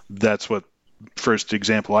 That's what first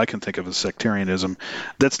example I can think of as sectarianism.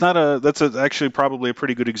 That's actually probably a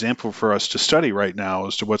pretty good example for us to study right now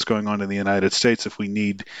as to what's going on in the United States, if we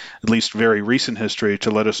need at least very recent history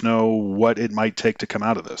to let us know what it might take to come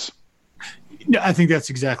out of this. I think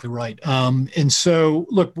that's exactly right. And so,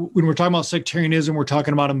 look, when we're talking about sectarianism, we're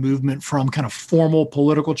talking about a movement from kind of formal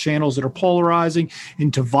political channels that are polarizing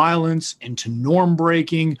into violence, into norm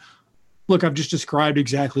breaking. Look, I've just described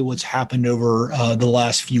exactly what's happened over the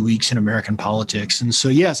last few weeks in American politics. And so,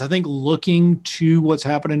 yes, I think looking to what's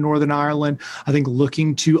happened in Northern Ireland, I think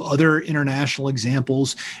looking to other international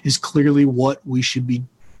examples is clearly what we should be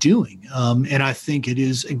doing. And I think it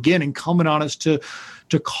is, again, incumbent on us to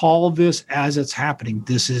call this as it's happening.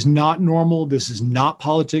 This is not normal. This is not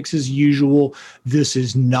politics as usual. This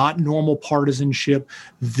is not normal partisanship.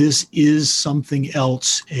 This is something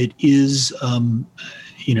else. It is,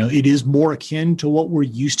 it is more akin to what we're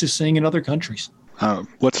used to seeing in other countries.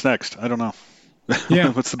 What's next? I don't know. Yeah.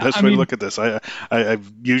 What's the best way to look at this? I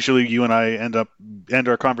usually, you and I end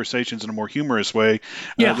our conversations in a more humorous way.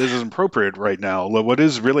 Yeah. This is appropriate right now. What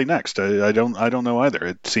is really next? I don't know either.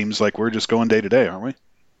 It seems like we're just going day to day, aren't we?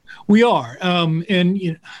 We are.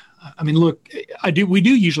 And I mean, look, we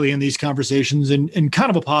do usually end these conversations in kind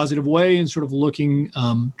of a positive way and sort of looking,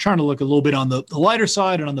 trying to look a little bit on the lighter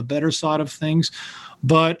side and on the better side of things.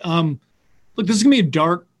 But look, this is going to be a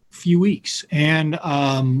dark few weeks, and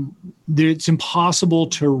it's impossible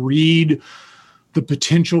to read the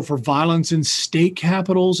potential for violence in state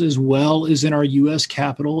capitals as well as in our U.S.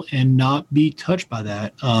 Capitol and not be touched by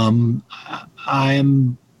that. I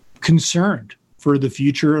am concerned for the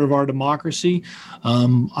future of our democracy.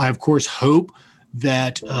 I, of course, hope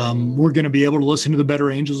that we're going to be able to listen to the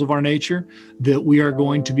better angels of our nature, that we are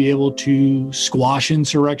going to be able to squash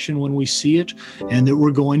insurrection when we see it, and that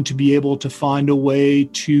we're going to be able to find a way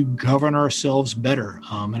to govern ourselves better.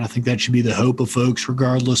 And I think that should be the hope of folks,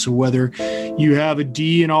 regardless of whether you have a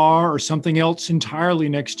D, an R, or something else entirely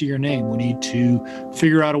next to your name. We need to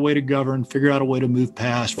figure out a way to govern, figure out a way to move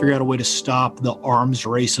past, figure out a way to stop the arms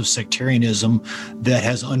race of sectarianism that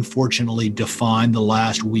has unfortunately defined the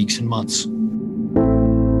last weeks and months.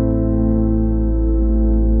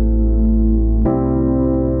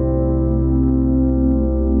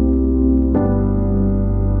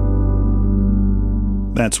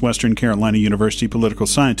 That's Western Carolina University political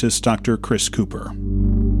scientist Dr. Chris Cooper.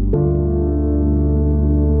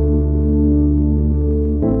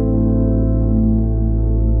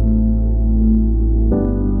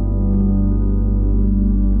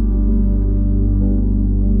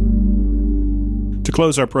 To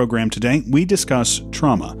close our program today, we discuss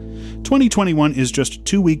trauma. 2021 is just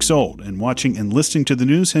 2 weeks old, and watching and listening to the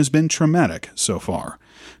news has been traumatic so far.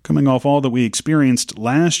 Coming off all that we experienced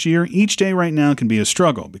last year, each day right now can be a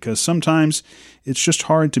struggle because sometimes it's just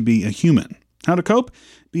hard to be a human. How to cope?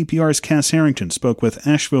 BPR's Cass Harrington spoke with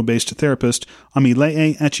Asheville-based therapist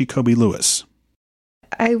Amileye Achikobi-Lewis.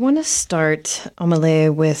 I want to start,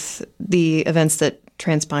 Amileye, with the events that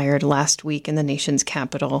transpired last week in the nation's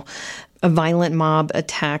capital. A violent mob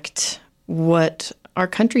attacked what our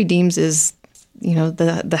country deems is,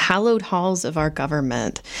 the hallowed halls of our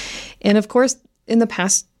government. And of course, in the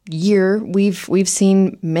past year, we've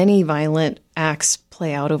seen many violent acts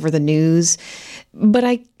play out over the news. But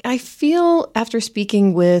I feel after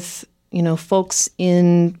speaking with, folks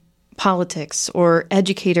in politics or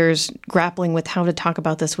educators grappling with how to talk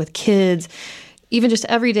about this with kids, even just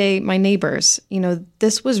every day, my neighbors,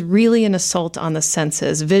 this was really an assault on the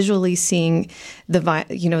senses, visually seeing the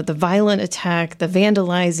violent attack, the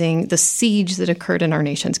vandalizing, the siege that occurred in our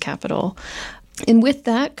nation's capital. And with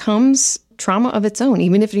that comes trauma of its own.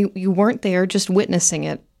 Even if you weren't there, just witnessing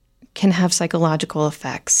it can have psychological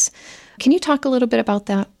effects. Can you talk a little bit about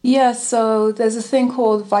that? Yeah, so there's a thing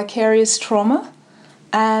called vicarious trauma,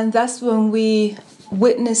 and that's when we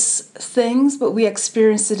witness things, but we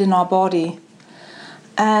experience it in our body.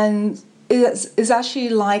 And it's actually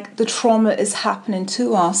like the trauma is happening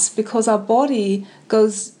to us because our body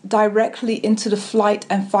goes directly into the flight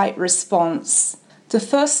and fight response. The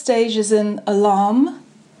first stage is in alarm,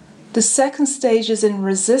 the second stage is in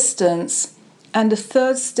resistance, and the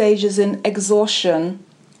third stage is in exhaustion.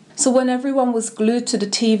 So when everyone was glued to the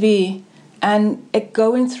TV and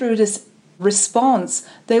going through this response,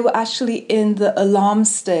 they were actually in the alarm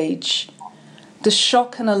stage. The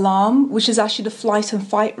shock and alarm, which is actually the flight and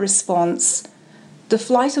fight response. The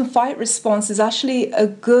flight and fight response is actually a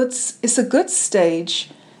good stage.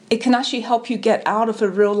 It can actually help you get out of a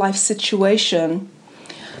real life situation.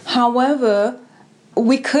 However,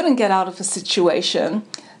 we couldn't get out of a situation.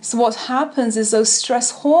 So what happens is those stress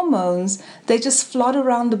hormones, they just flood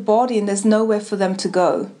around the body and there's nowhere for them to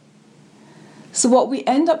go. So what we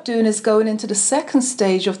end up doing is going into the second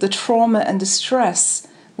stage of the trauma and the stress,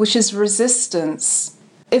 which is resistance.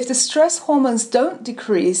 If the stress hormones don't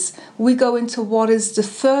decrease, we go into what is the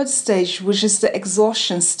third stage, which is the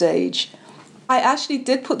exhaustion stage. I actually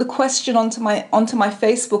did put the question onto my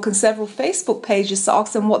Facebook and several Facebook pages to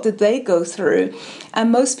ask them what did they go through. And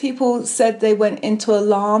most people said they went into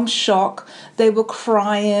alarm, shock, they were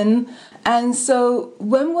crying. And so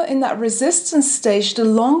when we're in that resistance stage, the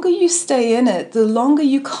longer you stay in it, the longer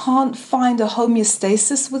you can't find a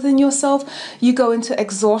homeostasis within yourself, you go into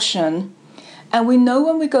exhaustion. And we know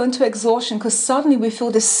when we go into exhaustion because suddenly we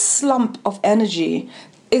feel this slump of energy.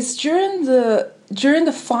 It's during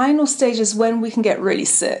the final stages when we can get really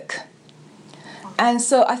sick. And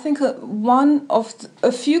so I think one of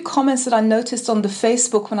a few comments that I noticed on the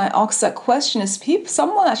Facebook when I asked that question is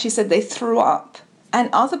someone actually said they threw up. And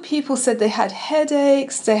other people said they had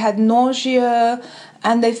headaches, they had nausea,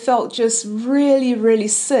 and they felt just really, really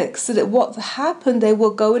sick. So that what happened, they were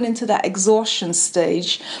going into that exhaustion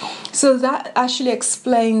stage. So that actually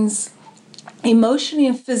explains emotionally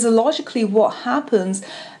and physiologically what happens.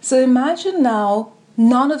 So imagine now,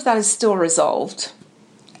 none of that is still resolved.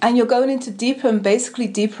 And you're going into deeper and basically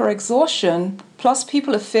deeper exhaustion. Plus,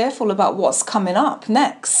 people are fearful about what's coming up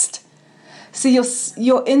next. So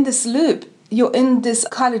you're in this loop. You're in this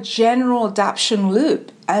kind of general adaptation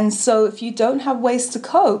loop. And so if you don't have ways to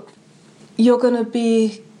cope, you're going to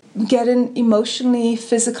be getting emotionally,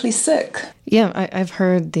 physically sick. Yeah, I've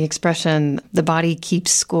heard the expression, the body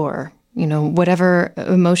keeps score. You know, whatever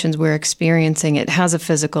emotions we're experiencing, it has a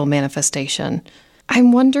physical manifestation.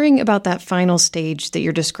 I'm wondering about that final stage that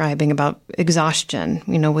you're describing about exhaustion,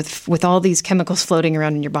 you know, with all these chemicals floating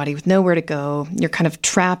around in your body with nowhere to go. You're kind of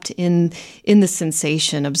trapped in the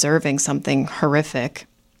sensation, observing something horrific.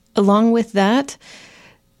 Along with that,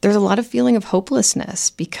 there's a lot of feeling of hopelessness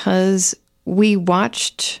because we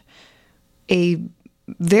watched a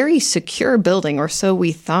very secure building, or so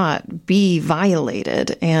we thought, be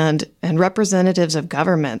violated, and representatives of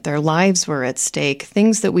government, their lives were at stake.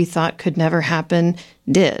 Things that we thought could never happen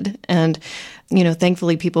did. And, you know,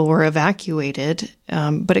 thankfully people were evacuated,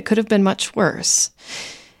 but it could have been much worse.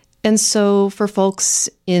 And so for folks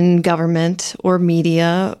in government or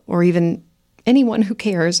media or even anyone who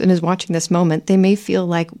cares and is watching this moment, they may feel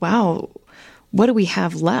like, wow, what do we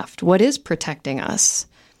have left? What is protecting us?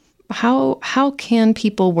 How can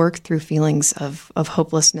people work through feelings of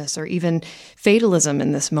hopelessness or even fatalism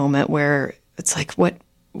in this moment where it's like,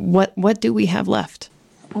 what do we have left?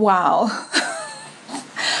 Wow.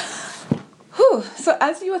 Whew. So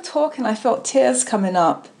as you were talking, I felt tears coming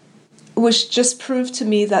up, which just proved to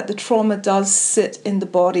me that the trauma does sit in the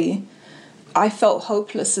body. I felt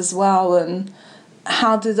hopeless as well. And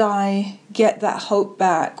how did I get that hope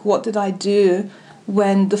back? What did I do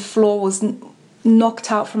when the floor was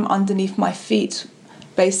knocked out from underneath my feet?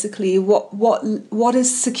 Basically, what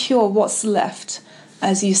is secure, what's left,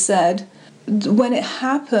 as you said. When it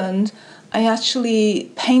happened, I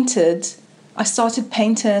actually painted. I started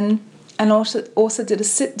painting and also did a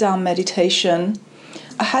sit-down meditation.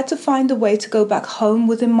 I had to find a way to go back home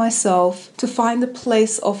within myself, to find a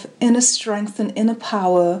place of inner strength and inner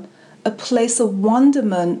power, a place of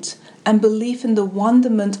wonderment and belief in the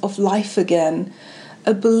wonderment of life again.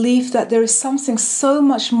 A belief that there is something so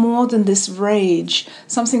much more than this rage,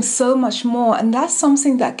 something so much more, and that's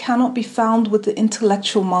something that cannot be found with the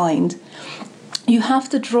intellectual mind. You have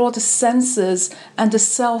to draw the senses and the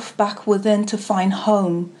self back within to find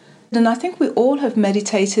home. And I think we all have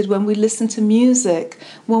meditated when we listen to music,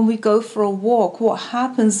 when we go for a walk. What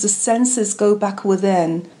happens? The senses go back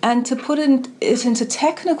within. And to put it into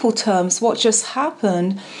technical terms, what just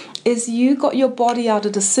happened is you got your body out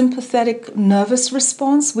of the sympathetic nervous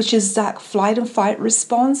response, which is that flight and fight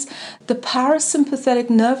response. The parasympathetic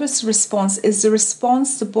nervous response is the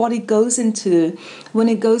response the body goes into when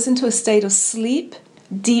it goes into a state of sleep,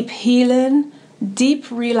 deep healing, deep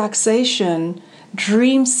relaxation,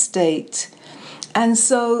 dream state. And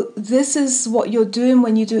so this is what you're doing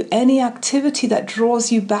when you do any activity that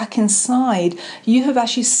draws you back inside. You have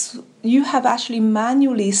actually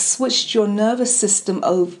manually switched your nervous system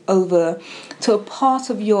over to a part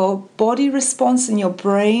of your body response in your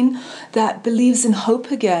brain that believes in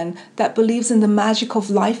hope again, that believes in the magic of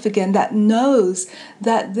life again, that knows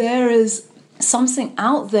that there is something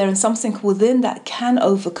out there and something within that can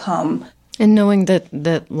overcome. And knowing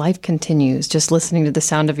that life continues, just listening to the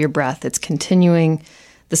sound of your breath, it's continuing.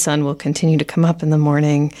 The sun will continue to come up in the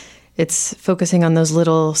morning. It's focusing on those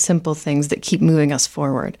little simple things that keep moving us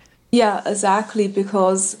forward. Yeah, exactly,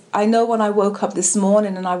 because I know when I woke up this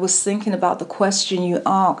morning and I was thinking about the question you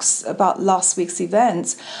asked about last week's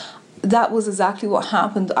events, that was exactly what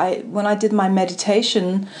happened. When I did my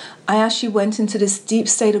meditation, I actually went into this deep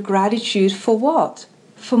state of gratitude for what?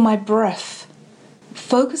 For my breath.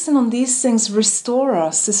 Focusing on these things restore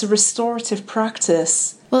us. It's a restorative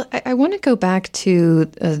practice. Well, I want to go back to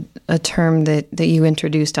a term that you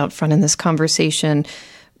introduced out front in this conversation,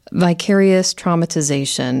 vicarious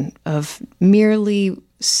traumatization, of merely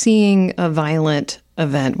seeing a violent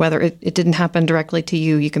event, whether it didn't happen directly to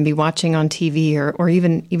you. You can be watching on TV or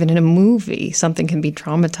even in a movie, something can be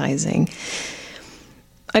traumatizing.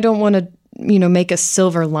 I don't want to, make a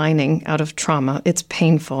silver lining out of trauma. It's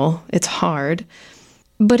painful. It's hard.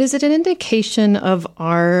 But is it an indication of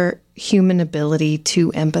our human ability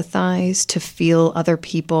to empathize, to feel other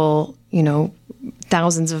people,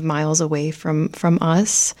 thousands of miles away from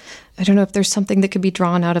us? I don't know if there's something that could be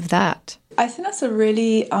drawn out of that. I think that's a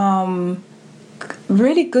really,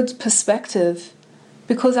 really good perspective,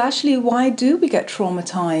 because actually, why do we get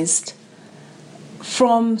traumatized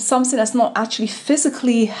from something that's not actually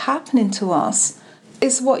physically happening to us?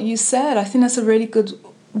 It's what you said. I think that's a really good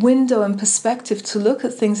window and perspective to look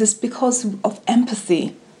at things, is because of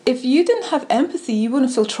empathy. If you didn't have empathy, you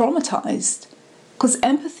wouldn't feel traumatized, because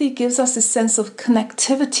empathy gives us a sense of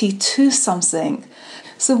connectivity to something.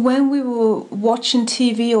 So when we were watching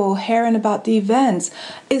TV or hearing about the events,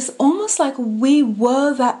 it's almost like we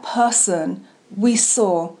were that person we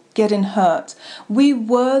saw getting hurt. We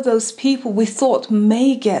were those people we thought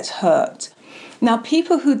may get hurt. Now,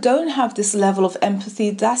 people who don't have this level of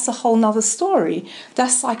empathy, that's a whole nother story.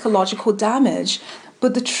 That's psychological damage.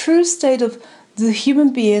 But the true state of the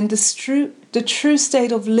human being, the true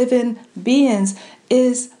state of living beings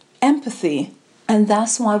is empathy. And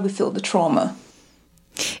that's why we feel the trauma.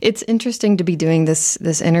 It's interesting to be doing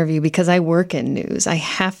this interview because I work in news. I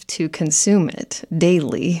have to consume it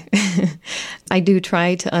daily. I do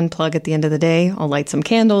try to unplug at the end of the day. I'll light some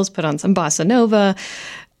candles, put on some bossa nova.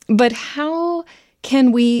 But how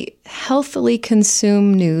can we healthily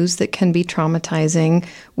consume news that can be traumatizing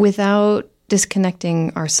without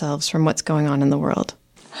disconnecting ourselves from what's going on in the world?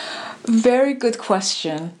 Very good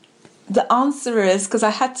question. The answer is, because I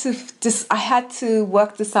had to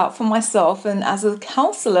work this out for myself, and as a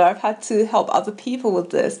counselor, I've had to help other people with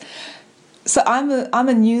this. So I'm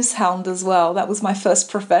a news hound as well. That was my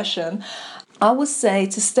first profession. I would say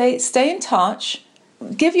to stay in touch.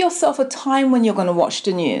 Give yourself a time when you're going to watch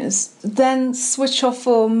the news. Then switch off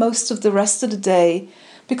for most of the rest of the day,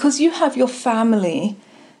 because you have your family.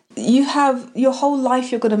 You have your whole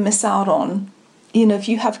life you're going to miss out on. You know, if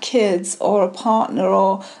you have kids or a partner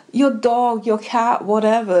or your dog, your cat,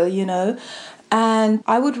 whatever, you know. And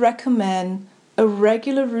I would recommend a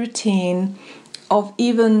regular routine of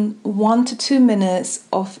even 1 to 2 minutes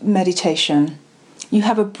of meditation. You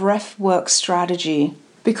have a breath work strategy.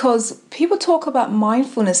 Because people talk about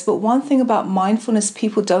mindfulness, but one thing about mindfulness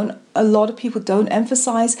a lot of people don't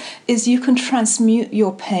emphasize is you can transmute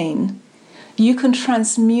your pain. You can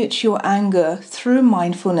transmute your anger through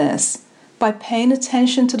mindfulness. By paying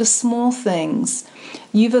attention to the small things,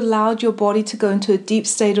 you've allowed your body to go into a deep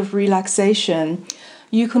state of relaxation.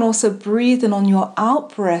 You can also breathe, and on your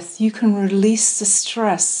out breath, you can release the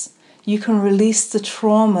stress. You can release the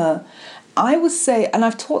trauma. I would say, and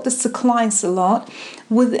I've taught this to clients a lot,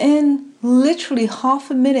 within literally half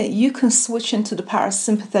a minute, you can switch into the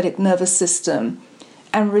parasympathetic nervous system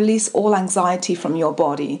and release all anxiety from your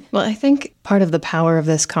body. Well, I think part of the power of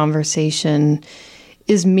this conversation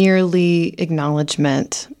is merely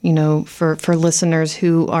acknowledgement, you know, for listeners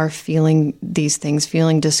who are feeling these things,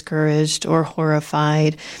 feeling discouraged or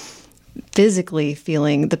horrified, physically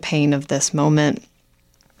feeling the pain of this moment.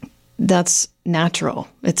 That's natural.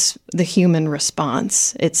 It's the human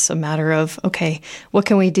response. It's a matter of, okay, what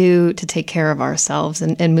can we do to take care of ourselves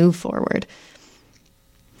and move forward?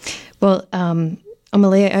 Well,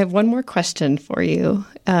 Amalia, I have one more question for you.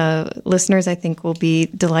 Listeners, I think, will be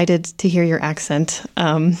delighted to hear your accent.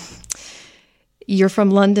 You're from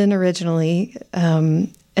London originally,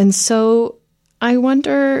 and so I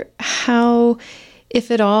wonder how,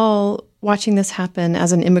 if at all, watching this happen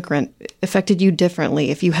as an immigrant affected you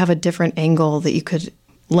differently, if you have a different angle that you could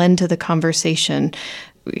lend to the conversation.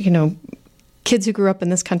 You know, kids who grew up in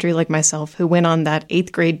this country like myself, who went on that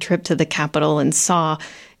 8th grade trip to the Capitol and saw,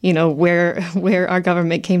 you know, where our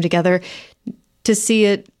government came together, to see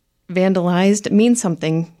it vandalized means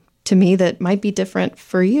something to me that might be different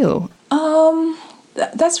for you.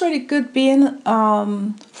 That's really good, being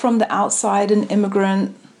from the outside, an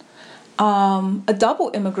immigrant, a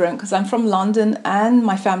double immigrant, because I'm from London and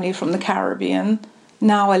my family from the Caribbean.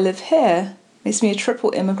 Now I live here. Makes me a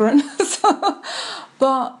triple immigrant.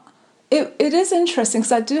 But it is interesting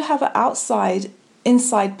because I do have an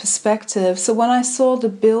inside perspective. So when I saw the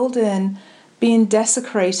building being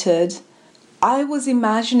desecrated, I was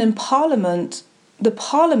imagining the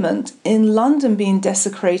Parliament in London being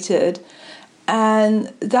desecrated,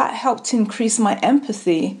 and that helped increase my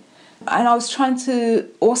empathy. And I was trying to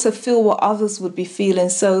also feel what others would be feeling.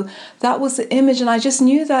 So that was the image. And I just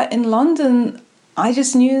knew that in London, I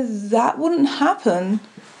just knew that wouldn't happen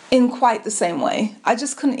in quite the same way. I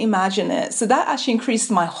just couldn't imagine it. So that actually increased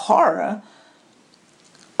my horror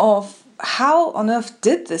of how on earth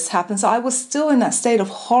did this happen. So I was still in that state of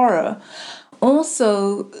horror.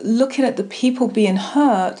 Also, looking at the people being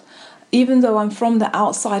hurt, even though I'm from the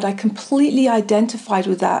outside, I completely identified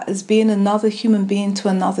with that as being another human being to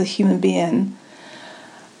another human being.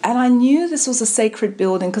 And I knew this was a sacred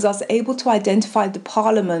building because I was able to identify the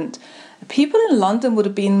Parliament. People in London would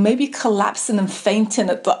have been maybe collapsing and fainting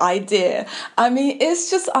at the idea. I mean,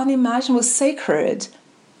 it's just unimaginable, sacred.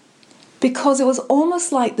 Because it was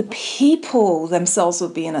almost like the people themselves were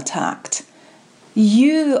being attacked.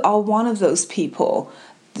 You are one of those people.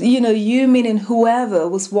 You know, you meaning whoever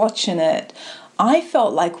was watching it. I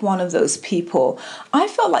felt like one of those people. I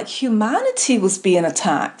felt like humanity was being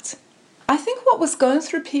attacked. I think what was going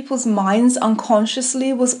through people's minds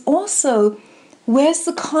unconsciously was also, where's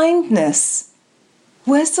the kindness?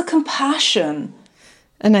 Where's the compassion?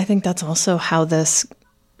 And I think that's also how this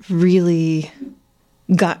really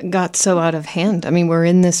got so out of hand. I mean, we're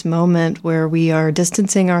in this moment where we are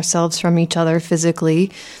distancing ourselves from each other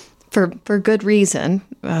physically for good reason,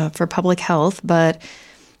 for public health, but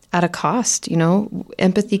at a cost. You know,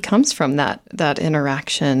 empathy comes from that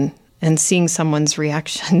interaction and seeing someone's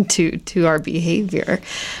reaction to our behavior.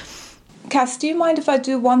 Cass, do you mind if I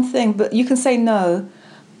do one thing, but you can say no?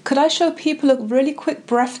 Could I show people a really quick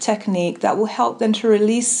breath technique that will help them to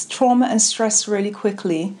release trauma and stress really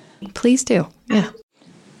quickly? Please do, yeah.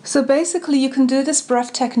 So basically, you can do this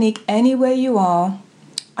breath technique anywhere you are.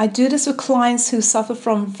 I do this with clients who suffer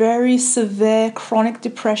from very severe chronic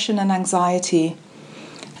depression and anxiety.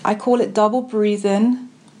 I call it double breathing.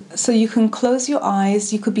 So you can close your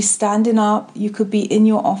eyes, you could be standing up, you could be in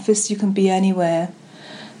your office, you can be anywhere.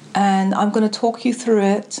 And I'm going to talk you through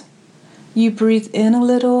it. You breathe in a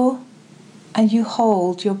little and you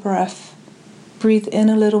hold your breath. Breathe in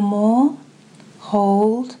a little more,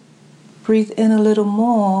 hold. Breathe in a little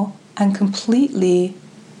more and completely,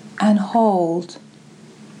 and hold.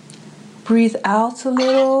 Breathe out a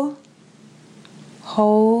little,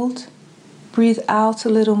 hold. Breathe out a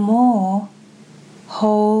little more,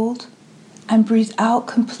 hold. And breathe out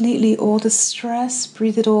completely all the stress.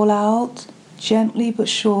 Breathe it all out, gently but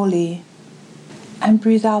surely. And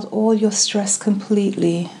breathe out all your stress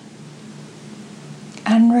completely.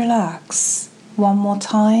 And relax. One more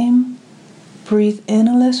time. Breathe in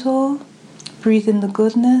a little. Breathe in the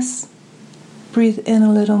goodness. Breathe in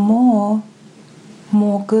a little more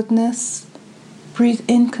goodness. Breathe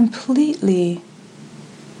in completely.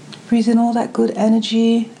 Breathe in all that good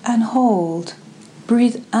energy and hold.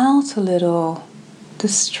 Breathe out a little, the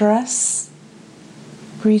stress.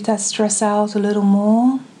 Breathe that stress out a little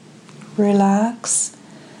more. Relax.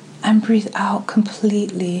 And breathe out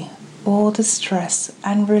completely all the stress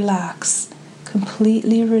and relax.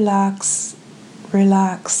 Completely relax,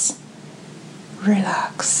 relax.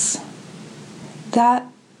 Relax. That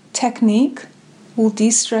technique will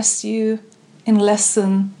de-stress you in less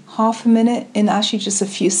than half a minute, in actually just a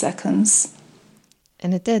few seconds.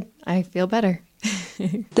 And it did. I feel better.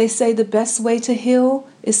 They say the best way to heal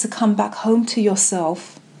is to come back home to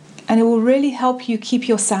yourself. And it will really help you keep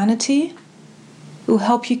your sanity. It will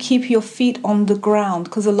help you keep your feet on the ground,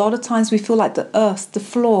 because a lot of times we feel like the earth, the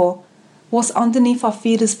floor, what's underneath our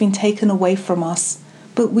feet has been taken away from us.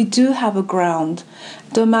 But we do have a ground.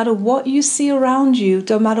 No matter what you see around you,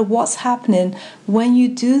 no matter what's happening, when you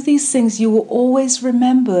do these things, you will always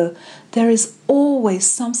remember there is always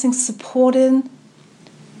something supporting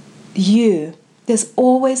you. There's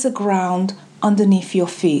always a ground underneath your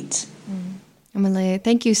feet. Omaleye,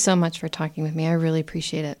 thank you so much for talking with me. I really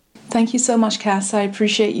appreciate it. Thank you so much, Cass. I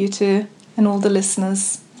appreciate you too, and all the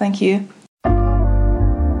listeners. Thank you.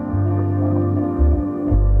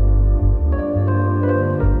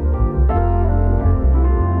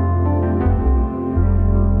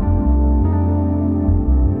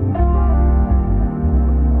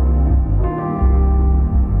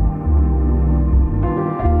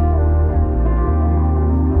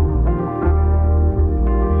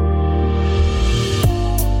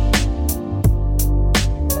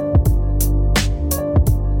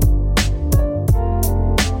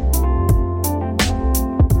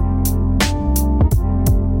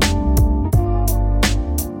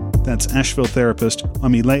 That's Asheville therapist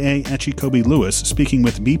Omaleye Achikobi-Lewis speaking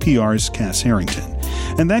with BPR's Cass Harrington.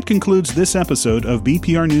 And that concludes this episode of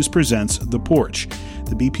BPR News Presents The Porch.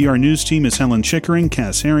 The BPR News team is Helen Chickering,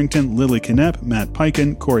 Cass Harrington, Lily Knepp, Matt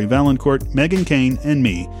Peiken, Corey Valancourt, Megan Kane, and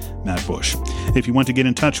me, Matt Bush. If you want to get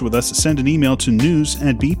in touch with us, send an email to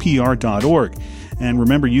news@bpr.org. And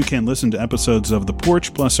remember, you can listen to episodes of The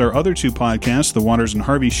Porch, plus our other two podcasts, The Waters and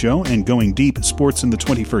Harvey Show and Going Deep, Sports in the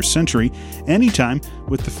 21st Century, anytime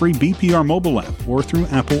with the free BPR mobile app or through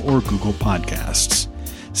Apple or Google Podcasts.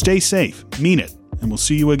 Stay safe, mean it, and we'll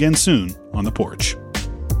see you again soon on The Porch.